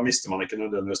 Og da mister man ikke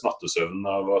nødvendigvis nattesøvnen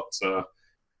av at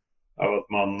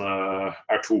man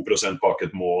er 2% bak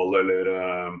et mål, eller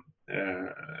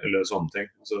sånne ting.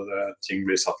 Altså ting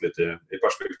blir satt litt i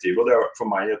perspektiv, og det har vært for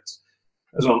meg et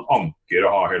sånn anker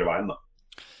å ha hele veien da.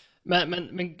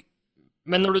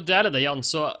 Men når du deler det, Jan,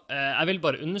 så jeg vil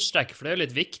bare understreke, for det er jo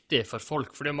litt viktig for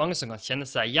folk, for det er mange som kan kjenne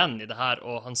seg igjen i det her,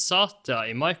 og han Satya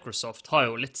i Microsoft har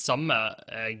jo litt samme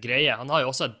greie. Han har jo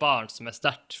også et barn som er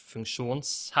sterkt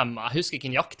funksjonshemmet. Jeg husker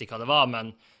ikke nøyaktig hva det var, men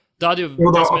da er det jo...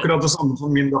 Jo, det er akkurat det samme som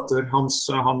min datter. Hans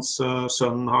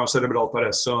sønn har cerebral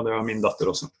parese, og det har min datter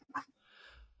også.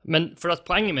 Men for at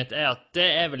poenget mitt er at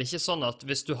det er vel ikke sånn at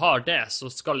hvis du har det, så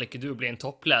skal ikke du bli en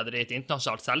toppleder i et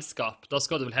internasjonalt selskap. Da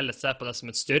skal du vel heller se på det som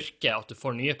et styrke, at du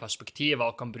får nye perspektiver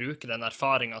og kan bruke den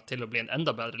erfaringen til å bli en enda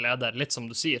bedre leder, litt som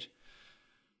du sier.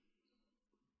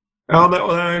 Ja, det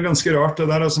er ganske rart det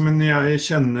der, altså, men jeg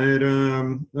kjenner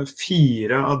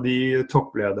 4 av de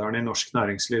topplederne i norsk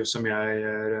næringsliv som jeg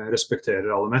respekterer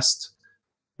aller mest.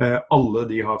 Alle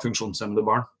de har funksjonshemmede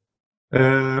barn.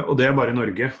 Og det er bare i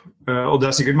Norge, og det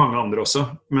er sikkert mange andre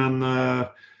også, men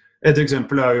et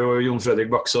eksempel er jo Jon Fredrik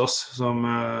Baksås, som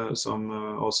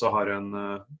også har en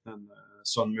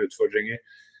sånn med utfordringer,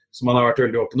 som han har vært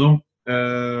veldig åpen om,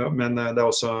 men det er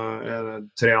også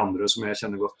 3 andre som jeg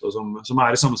kjenner godt, og som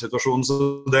er i samme situasjon,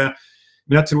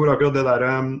 men jeg tror akkurat det der,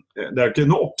 det er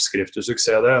ikke noe oppskrift til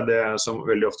suksess det som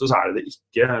veldig ofte så er det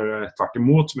ikke, tvert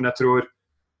imot, men jeg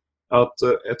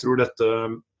tror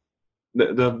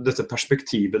dette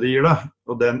perspektivet det gir deg,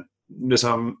 og den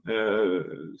liksom,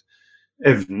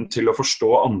 evnen til å forstå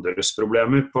andres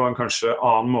problemer på en kanskje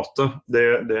annen måte,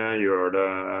 det gjør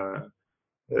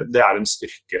det er en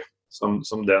styrke som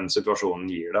den situasjonen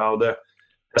gir deg. Og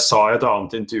jeg sa i et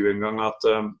annet intervju en gang at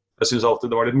jeg synes alltid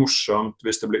det var litt morsomt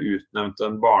hvis det ble utnevnt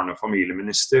en barne- og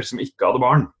familieminister som ikke hadde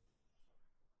barn.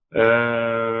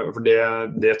 For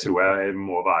det tror jeg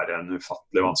må være en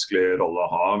ufattelig vanskelig rolle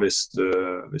å ha hvis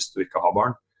du ikke har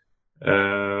barn.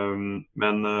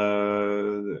 Men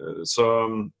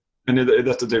i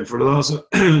dette tilfellet da,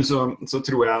 så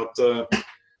tror jeg at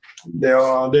det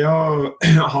å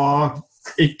ha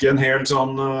ikke en helt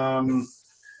sånn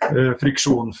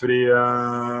friksjonfri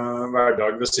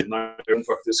hverdag ved siden av jobben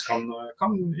faktisk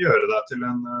kan gjøre deg til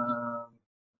en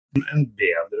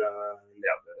bedre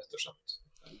leder, rett og slett.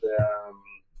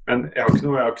 Men jeg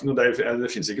har ikke noe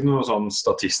det finnes ikke noe sånn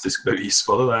statistisk bevis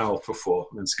på det er alt for få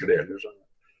mennesker det gjelder.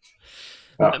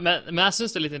 Ja. Men jeg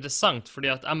synes det er litt interessant, fordi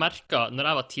at jeg merket når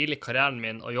jeg var tidlig i karrieren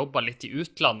min og jobbet litt i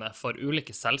utlandet for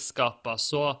ulike selskaper,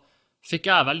 så fikk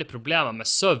jeg veldig problemer med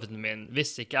søvnen min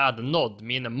hvis ikke jeg hadde nådd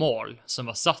mine mål som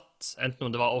var satt, enten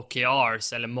om det var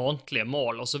OKRs eller månedlige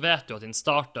mål, og så vet du at din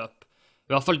startup,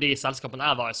 i hvert fall de selskapene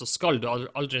jeg var i, så skal du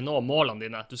aldri nå målene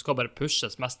dine. Du skal bare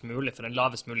pushes mest mulig for en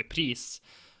lavest mulig pris.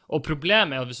 Og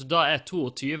problemet er at hvis du da er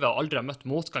 22 og aldri har møtt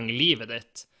motgang i livet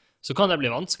ditt, så kan det bli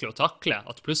vanskelig å takle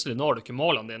at plutselig når du ikke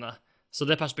målene dine. Så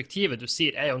det perspektivet du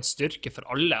sier er jo en styrke for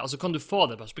alle, og så kan du få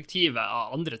det perspektivet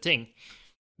av andre ting.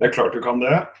 Det klart du kan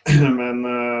det, men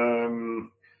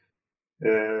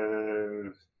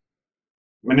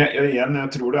jeg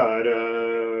tror det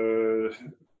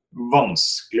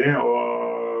vanskelig å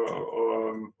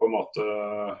på en måte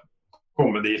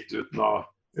komme dit uten å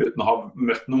ha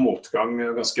møtt noen motgang,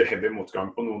 ganske heavy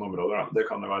motgang på noen områder. Da. Det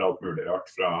kan jo være alt mulig rart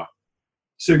fra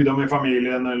sykdom i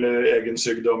familien, eller egen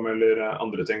sykdom, eller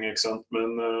andre ting, ikke sant?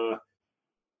 Men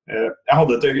jeg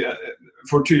hadde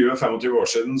for 20-25 år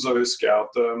siden så husker jeg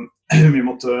at vi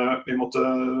måtte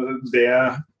be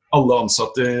alle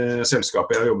ansatte i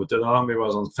selskapet jeg jobbet i da, vi var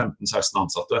sånn 15-16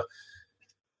 ansatte,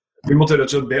 vi måtte rett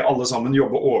og slett be alle sammen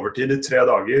jobbe overtid i 3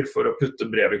 dager for å putte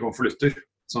brev i konvolutter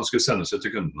som skulle sendes ut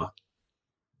til kundene.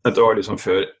 Dette var liksom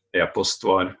før e-post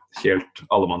var helt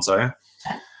allemannseie.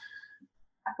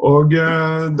 Og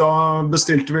da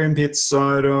bestilte vi inn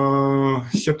pizzaer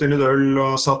og kjøpte inn litt øl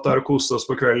og satt der og koste oss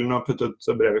på kvelden og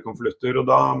puttet brev i konvolutter. Og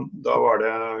da var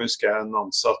det, husker jeg, en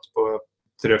ansatt på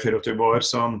 23-24 år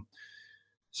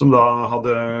som da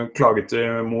hadde klaget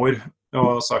til mor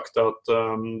og sagt at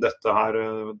dette her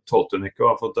tålte hun ikke,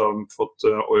 og fått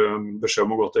beskjed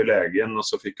om å gå til legen, og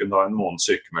så fikk hun da en måneds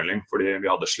sykemelding fordi vi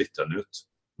hadde slitt henne ut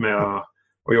med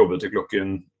å jobbe til klokken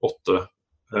 8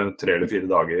 3 eller 4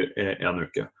 dager i en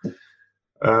uke.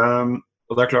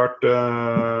 Og det er klart,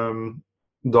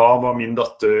 da var min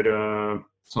datter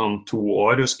sånn 2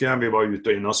 år, husker jeg. Vi var ute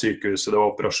og inn av sykehuset, det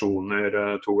var operasjoner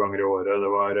 2 ganger i året,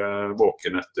 det var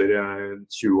våkenetter i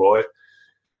 20 år.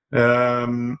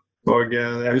 Og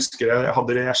jeg husker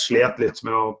jeg slet litt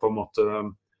med å på en måte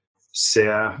se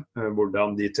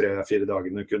hvordan de 3-4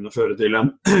 dagene kunne føre til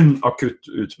en akutt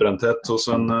utbrenthet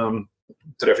hos en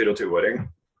 3-24-åring.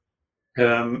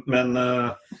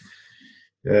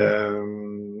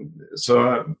 Så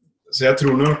jeg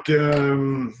tror nok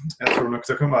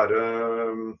det kan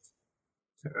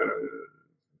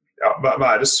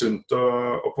være sunt å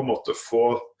på en måte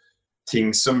få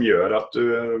ting som gjør at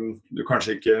du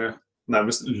kanskje ikke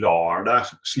nærmest lar deg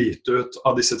slite ut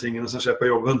av disse tingene som skjer på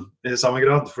jobben i samme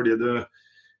grad, fordi du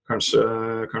kanskje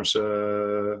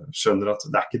skjønner at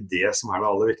det er ikke det som er det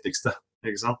aller viktigste,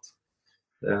 ikke sant?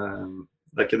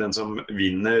 Det er ikke den som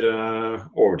vinner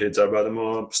overtidsarbeidet med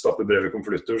å stappe brev i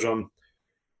konvolutter,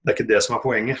 det er ikke det som er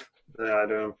poenget. Det er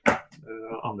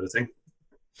andre ting.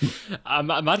 Jeg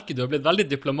merker du har blitt veldig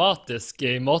diplomatisk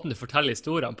i måten du forteller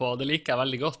historien på, og det liker jeg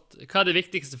veldig godt. Hva er det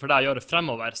viktigste for deg å gjøre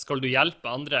fremover? Skal du hjelpe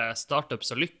andre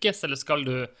startups å lykkes, eller skal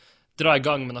du dra i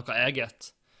gang med noe eget?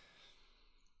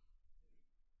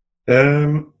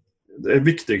 Det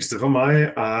viktigste for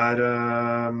meg er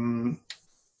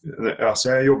så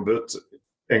jeg jobbet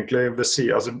egentlig ved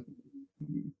siden,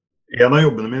 en av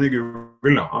jobbene mine i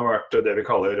Google har vært det vi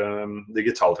kaller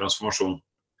digital transformasjon.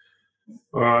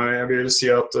 Og jeg vil si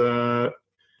at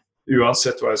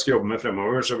uansett hva jeg skal jobbe med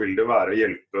fremover, så vil det være å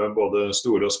hjelpe både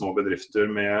store og små bedrifter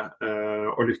med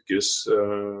å lykkes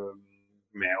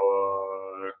med å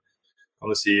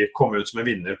komme ut som en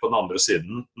vinner på den andre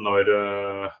siden når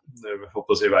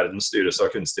verden styres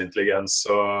av kunstig intelligens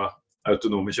og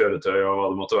autonome kjøretøy og hva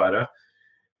det måtte være.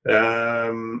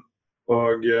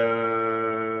 Og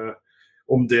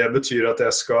om det betyr at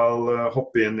jeg skal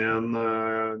hoppe inn i en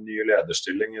ny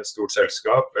lederstilling i et stort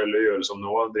selskap, eller gjøre som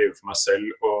nå, drive for meg selv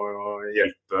og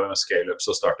hjelpe scale-ups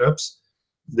og startups,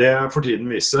 det får tiden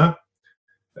vise.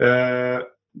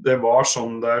 Det var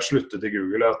sånn da jeg sluttet i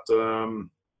Google at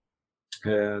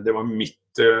det var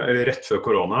rett før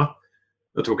korona.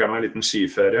 Da tok jeg meg en liten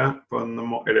skiferie,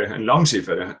 eller en lang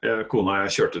skiferie. Kona og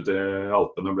jeg kjørte til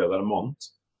Alpene og ble der en måned.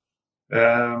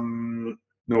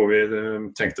 Noe vi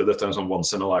tenkte dette er en sånn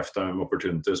once in a lifetime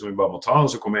opportunity som vi bare må ta, og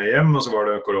så kom jeg hjem, og så var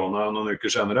det korona noen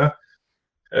uker senere.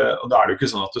 Og da er det jo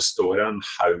ikke sånn at det står en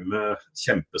haug med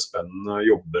kjempespennende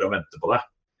jobber og venter på deg.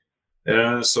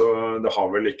 Så det har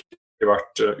vel ikke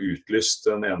vært utlyst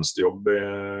en eneste jobb i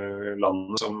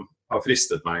landet som har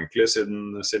fristet meg egentlig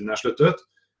siden jeg sluttet.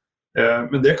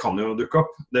 Men det kan jo dukke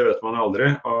opp, det vet man jo aldri,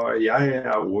 og jeg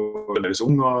er veldig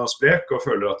ung og sprek og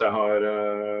føler at jeg har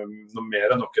noe mer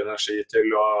enn nok energi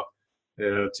til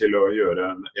å gjøre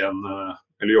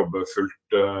eller jobbe fullt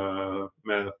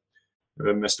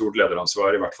med stort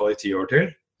lederansvar, i hvert fall i 10 år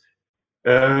til.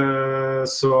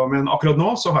 Men akkurat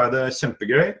nå så har jeg det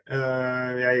kjempegøy.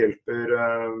 Jeg hjelper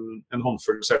en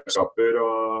håndfull selskaper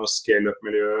og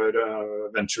scale-up-miljøer,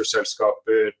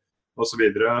 venture-selskaper og så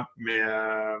videre, med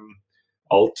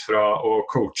alt fra å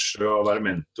coache og være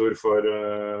mentor for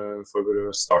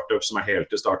startups som er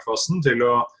helt i startfasen, til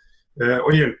å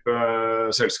og hjelpe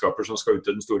selskaper som skal ut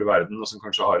i den store verden, og som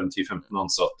kanskje har en 10-15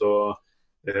 ansatte, og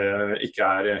ikke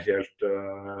helt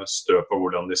stø på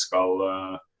hvordan de skal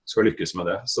lykkes med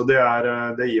det. Så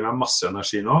det gir meg masse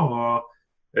energi nå, og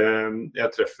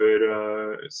jeg treffer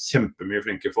kjempemye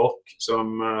flinke folk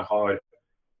som har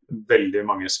veldig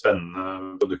mange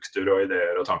spennende produkter og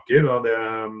ideer og tanker, og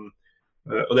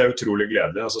det utrolig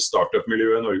gledelig. Altså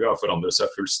startup-miljøet i Norge har forandret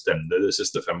seg fullstendig de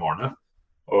siste 5 årene,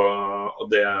 og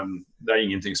det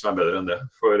ingenting som bedre enn det,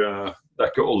 for det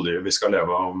ikke olje vi skal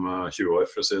leve av om 20 år,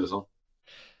 for å si det sånn.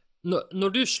 Når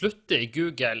du slutter i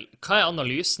Google, hva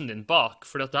analysen din bak?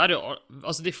 For det jo,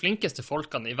 altså de flinkeste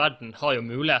folkene i verden har jo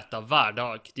muligheter hver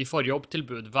dag. De får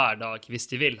jobbtilbud hver dag hvis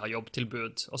de vil ha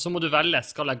jobbtilbud. Og så må du velge,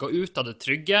 skal jeg gå ut av det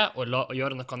trygge og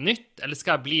gjøre noe nytt, eller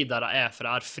skal jeg bli der jeg for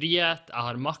jeg har frihet, jeg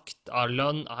har makt, jeg har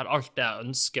lønn, jeg har alt det jeg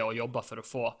ønsker og jobber for å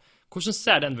få. Hvordan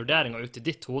ser den vurderingen ut i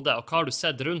ditt hode, og hva har du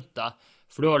sett rundt deg?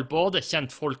 For du har både kjent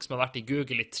folk som har vært i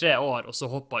Google i 3 år, og så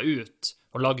hoppet ut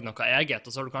og laget noe eget,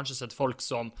 og så har du kanskje sett folk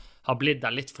som har blitt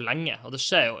der litt for lenge. Og det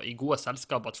skjer jo i gode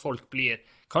selskap at folk blir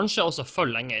kanskje også for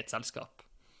lenge i et selskap.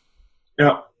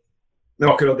 Ja, det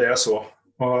var akkurat det jeg så.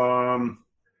 Og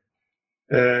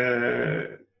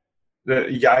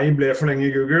jeg ble for lenge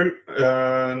i Google.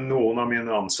 Noen av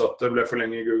mine ansatte ble for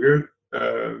lenge i Google.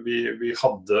 Vi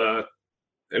hadde,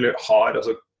 eller har,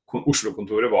 altså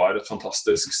Oslo-kontoret var et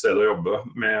fantastisk sted å jobbe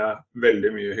med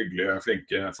veldig mye hyggelige,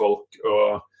 flinke folk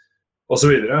og så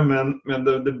videre, men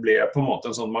det ble på en måte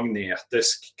en sånn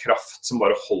magnetisk kraft som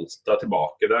bare holdt deg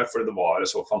tilbake der, fordi det var et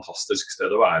så fantastisk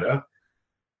sted å være.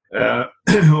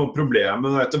 Og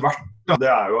problemet etter hvert,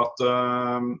 det jo at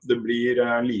det blir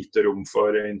lite rom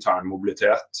for intern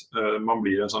mobilitet. Man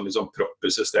blir en sånn litt sånn propp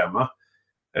i systemet.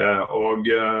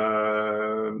 Og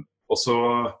så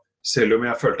selv om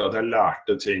jeg følte at jeg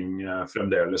lærte ting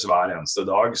fremdeles hver eneste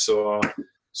dag,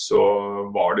 så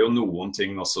var det jo noen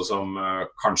ting også som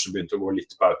kanskje begynte å gå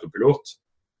litt på autopilot.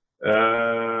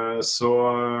 Så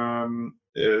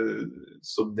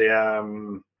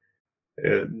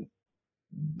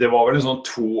det var vel en sånn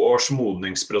 2 års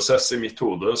modningsprosess i mitt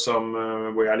hode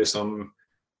hvor jeg liksom,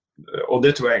 og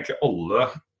det tror jeg egentlig alle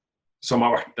som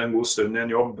har vært en god stund i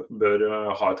en jobb bør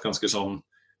ha et ganske sånn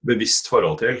bevisst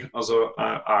forhold til. Altså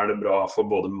det bra for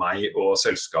både meg og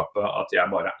selskapet at jeg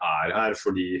bare her,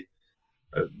 fordi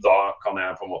da kan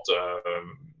jeg på en måte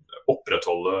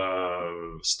opprettholde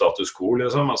status quo,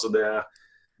 liksom. Altså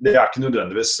det ikke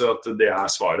nødvendigvis at det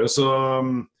svaret,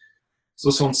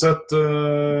 så sånn sett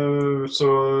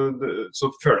så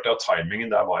følte jeg at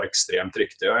timingen der var ekstremt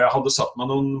riktig, og jeg hadde satt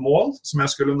meg noen mål som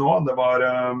jeg skulle nå. Det var,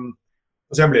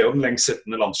 altså jeg ble jo den lengst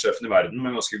sittende landssjefen i verden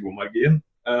med ganske god margin.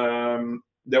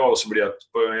 Det var også fordi at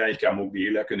jeg ikke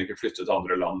mobil, jeg kunne ikke flytte til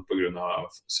andre land på grunn av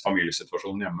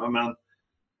familiesituasjonen hjemme,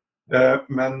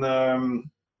 men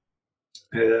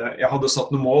jeg hadde satt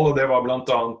noen mål, og det var blant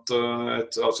annet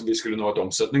altså vi skulle nå et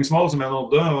omsetningsmål som jeg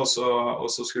nådde, og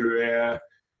så skulle vi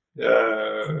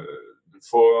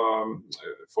få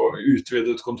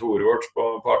utvidet kontoret vårt på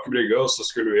Aker Brygge, og så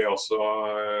skulle vi også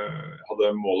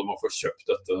hadde mål om å få kjøpt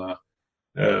dette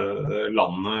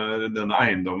landet, denne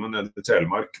eiendommen nede i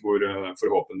Telemark, hvor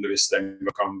forhåpentligvis det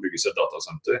kan bygges et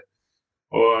datasenter.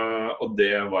 Og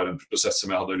det var en prosess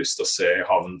som jeg hadde lyst til å se i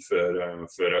havn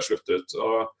før jeg sluttet.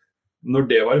 Og når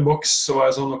det var i boks, så var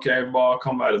jeg sånn, ok, hva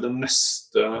kan være det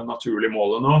neste naturlige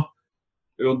målet nå?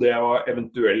 Jo, det var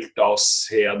eventuelt da å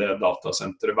se det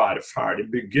datasenteret være ferdig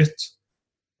bygget.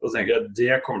 Da tenker jeg,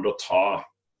 det kommer til å ta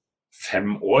 5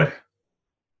 år.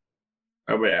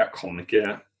 Jeg kan ikke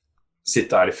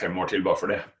sitte her i 5 år til bare for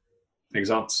det.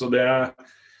 Ikke sant? Så det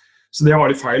var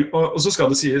litt feil. Og så skal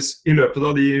det sies, i løpet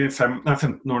av de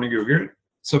 15 årene i Google,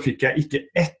 så fikk jeg ikke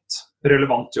ett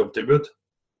relevant jobbtilbud.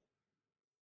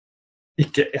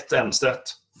 Ikke ett eneste ett.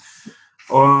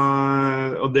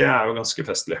 Og det jo ganske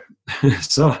festlig.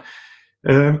 Så,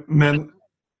 men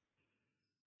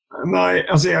nei,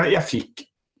 altså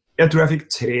jeg tror jeg fikk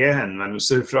 3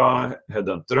 henvendelser fra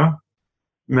headhuntere,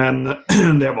 men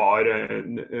det var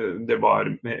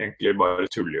egentlig bare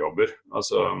tullejobber.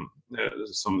 Altså,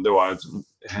 det var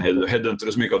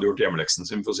headhuntere som ikke hadde gjort hjemmeleksen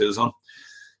sin, for å si det sånn.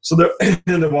 Så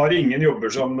det var ingen jobber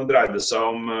som dreide seg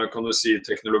om, kan du si,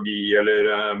 teknologi eller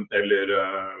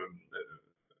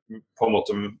på en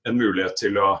måte en mulighet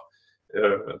til å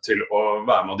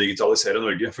være med å digitalisere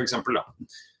Norge, for eksempel da.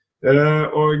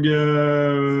 Og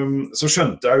så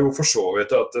skjønte jeg jo for så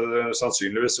vidt at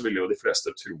sannsynligvis så ville jo de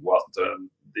fleste tro at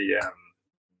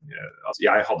altså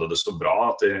jeg hadde det så bra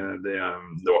at det var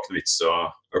ikke noe vits å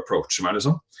approache meg,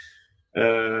 liksom.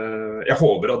 Jeg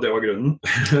håper at det var grunnen,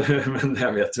 men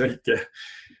jeg vet jo ikke.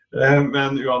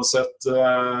 Men uansett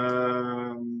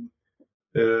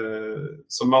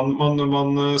så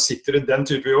man sitter I den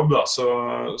type jobb da, så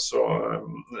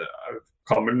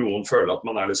kan vel noen føle at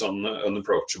man litt sånn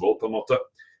unapproachable på en måte.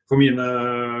 For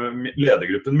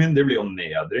ledergruppen min, de blir jo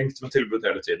nedringt med tilbud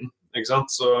hele tiden, ikke sant?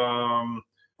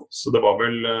 Så det var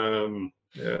vel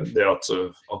det at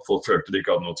folk følte de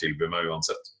ikke hadde noe tilbud med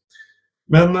uansett.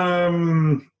 Men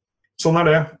sånn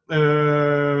det.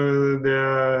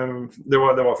 Det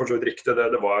var for så vidt riktig.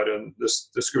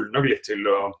 Det skulle nok litt til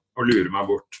å lure meg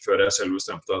bort før jeg selv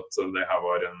bestemte at det her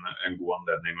var en god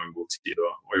anledning og en god tid å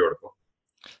gjøre det på.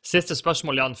 Siste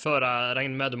spørsmål, Jan, før jeg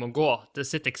regner med du må gå. Det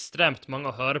sitter ekstremt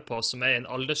mange å høre på som I en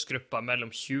aldersgruppe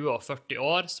mellom 20 og 40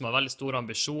 år, som har veldig store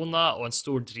ambisjoner og en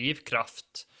stor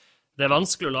drivkraft. Det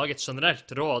vanskelig å lage et generelt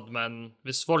råd, men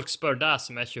hvis folk spør deg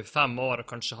som 25 år og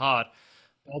kanskje har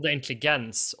både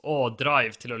intelligens og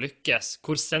drive til å lykkes,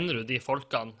 hvor sender du de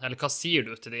folkene, eller hva sier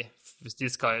du til de hvis du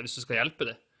skal hjelpe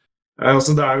de?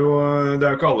 Altså det jo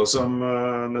ikke alle som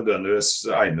nødvendigvis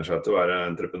egner seg til å være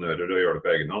entreprenører og gjøre det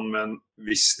på egen hånd, men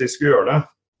hvis de skulle gjøre det,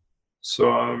 så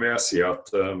vil jeg si at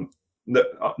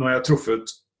nå har jeg truffet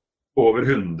over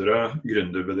 100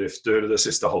 gründerbedrifter det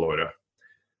siste halvåret.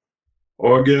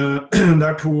 Og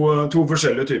det to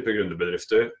forskjellige typer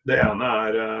gründerbedrifter. Det ene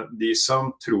de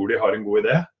som tror de har en god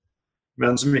idé,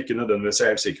 men som ikke nødvendigvis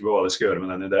helt sikre på hva de skal gjøre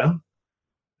med den ideen.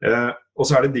 Og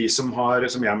så det de som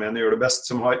jeg mener gjør det best,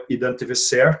 som har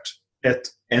identifisert et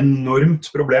enormt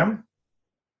problem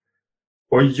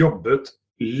og jobbet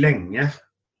lenge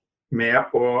med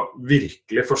å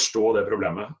virkelig forstå det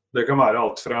problemet. Det kan være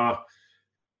alt fra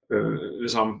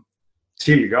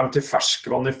tilgang til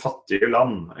ferskvann I fattige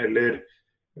land, eller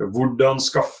hvordan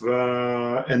skaffe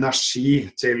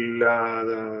energi til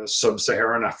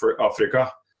Sub-Saharan Afrika,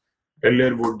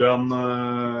 eller hvordan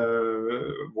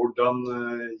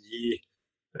gi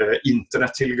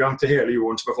internettilgang til hele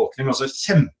jordens befolkning, altså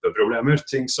kjempeproblemer,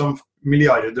 ting som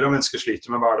milliarder av mennesker sliter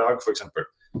med hver dag, for eksempel.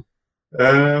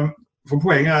 For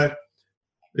poenget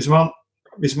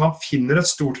hvis man finner et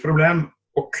stort problem,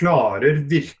 og klarer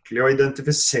virkelig å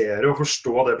identifisere og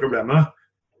forstå det problemet,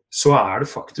 så det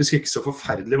faktisk ikke så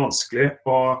forferdelig vanskelig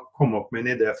å komme opp med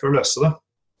en idé for å løse det.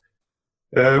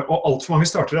 Og alt for mange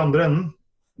starter I andre enden.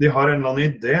 De har en eller annen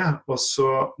idé, og så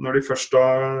når de først da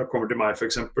kommer til meg for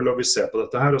eksempel, og vi ser på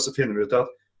dette her, og så finner vi ut at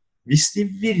hvis de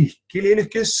virkelig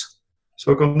lykkes, så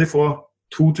kan de få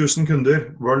 2000 kunder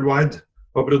worldwide,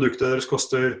 og produktet deres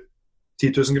koster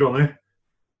 10 000 kroner.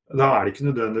 Da det ikke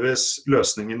nødvendigvis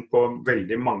løsningen på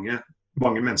veldig mange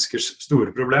menneskers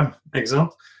store problem, ikke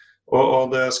sant?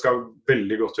 Og det skal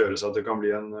veldig godt gjøres at det kan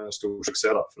bli en stor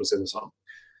suksess, da, for å si det sånn.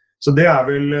 Så det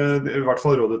vel I hvert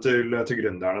fall rådet til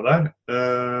gründerne der.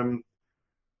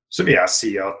 Så vil jeg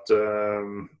si at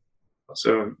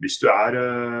altså, hvis du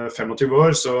 25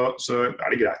 år, så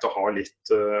det greit å ha litt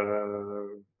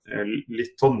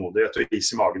tålmodighet og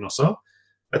is I magen også.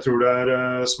 Jeg tror det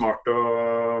smart å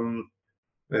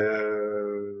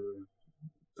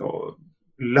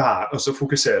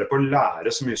fokusere på å lære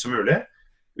så mye som mulig.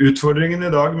 Utfordringen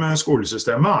I dag med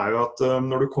skolesystemet jo at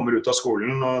når du kommer ut av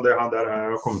skolen, og der har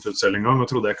jeg kommet ut selv en gang og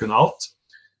trodde jeg kunne alt,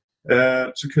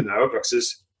 så kunne jeg jo I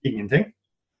praksis ingenting.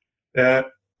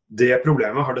 Det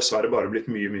problemet har dessverre bare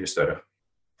blitt mye, mye større.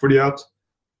 Fordi at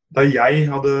da jeg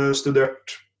hadde studert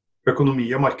økonomi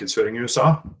og markedsføring I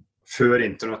USA, før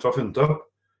internett var funnet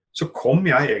opp, så kom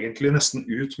jeg egentlig nesten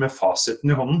ut med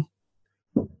fasiten I hånden.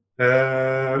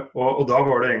 Og da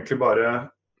var det egentlig bare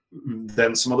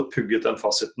den som hadde pugget den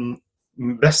fasiten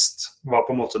best, var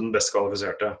på en måte den best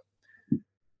kvalifiserte.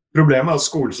 Problemet at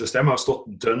skolesystemet har stått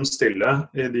dønn stille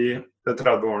I de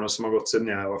 30 årene som har gått siden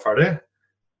jeg var ferdig.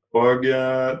 Og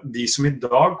de som I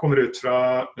dag kommer ut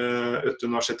fra et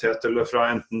universitet, eller fra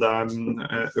enten det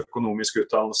økonomisk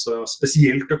utdannelse,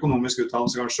 spesielt økonomisk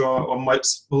utdannelse kanskje, og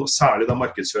særlig da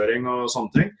markedsføring og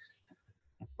sånne ting,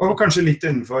 og kanskje litt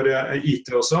innenfor IT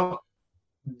også,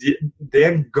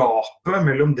 det gapet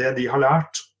mellom det de har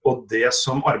lært og det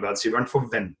som arbeidsgiveren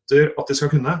forventer at de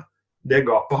skal kunne, det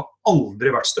gapet har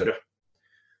aldri vært større.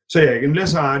 Så egentlig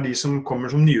så de som kommer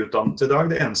som nyutdannet I dag,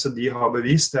 det eneste de har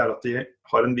bevist det at de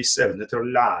har en viss evne til å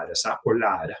lære seg å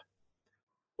lære.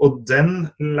 Og den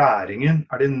læringen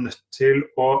de nødt til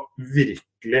å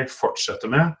virkelig fortsette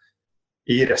med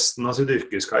I resten av sin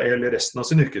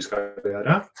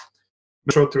yrkeskarriere.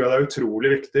 Men så tror jeg det utrolig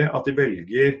viktig at de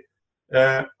velger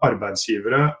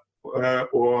arbeidsgivere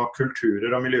og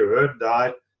kulturer og miljøer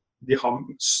der de har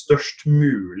størst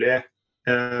mulighet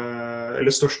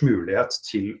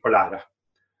til å lære.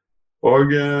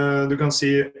 Og du kan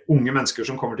si unge mennesker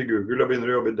som kommer til Google og begynner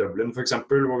å jobbe I Dublin for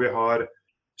eksempel, hvor vi har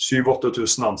 7-8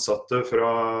 tusen ansatte fra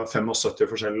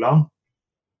 75 forskjellige land.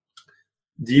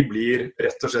 de blir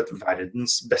rett og slett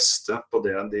verdens beste på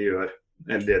det de gjør,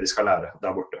 eller det de skal lære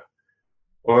der borte.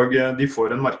 Og de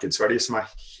får en markedsverdi som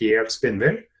helt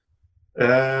spinnvill.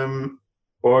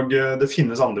 Og det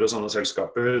finnes andre sånne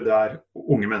selskaper der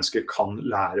unge mennesker kan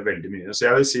lære veldig mye. Så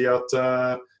jeg vil si at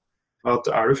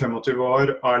du 25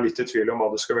 år og litt i tvil om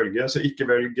hva du skal velge, så ikke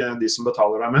velg de som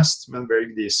betaler deg mest, men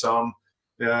velg de som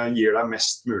gir deg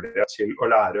mest mulighet til å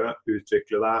lære,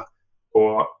 utvikle deg,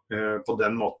 og på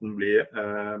den måten bli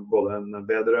både en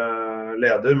bedre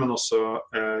leder, men også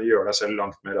gjøre deg selv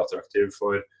langt mer attraktiv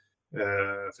for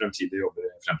fremtidige jobber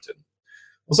i fremtiden.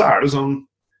 Og så det sånn,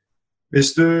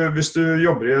 hvis du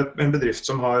jobber i en bedrift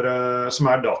som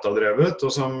datadrevet,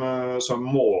 og som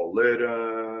måler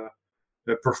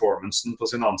performancen på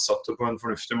sine ansatte på en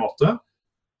fornuftig måte,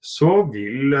 så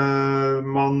vil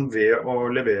man ved å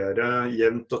levere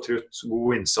jevnt og trutt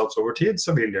god innsats over tid,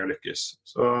 så vil det lykkes.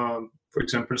 Så for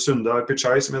eksempel Sundar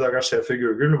Pichai, som i dag sjef i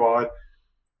Google,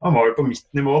 han var jo på mitt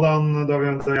nivå da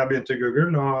jeg begynte i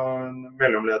Google, og en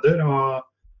mellomleder, og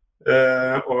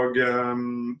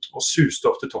suste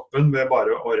opp til toppen ved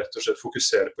bare å rett og slett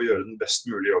fokusere på å gjøre den best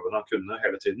mulige jobben han kunne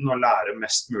hele tiden, og lære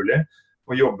mest mulig,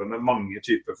 og jobbe med mange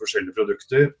typer forskjellige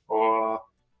produkter,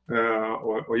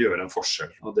 og gjøre en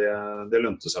forskjell. Og det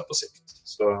lønte seg på sikt.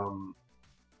 Så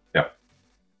ja,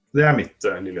 det mitt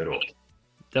lille råd.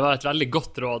 Det var et veldig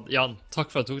godt råd, Jan.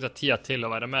 Takk for at du tok deg tida til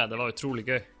å være med. Det var utrolig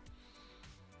gøy.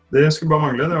 Det skulle bare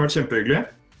mangle. Det har vært kjempehyggelig.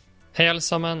 Hei alle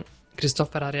sammen.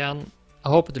 Kristoffer her igjen.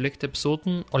 Jeg håper du likte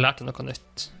episoden og lærte noe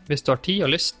nytt. Hvis du har tid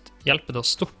og lyst, hjelper det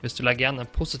oss stort hvis du legger igjen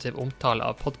en positiv omtale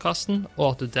av podcasten, og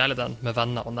at du deler den med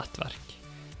venner og nettverk.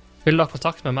 Vil du ha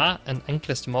kontakt med meg, den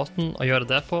enkleste måten å gjøre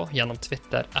det på gjennom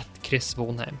Twitter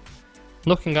 @ChrisVonheim.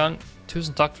 Nok en gang,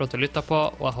 tusen takk for at du lyttet på,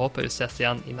 og jeg håper vi ses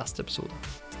igjen i neste episode.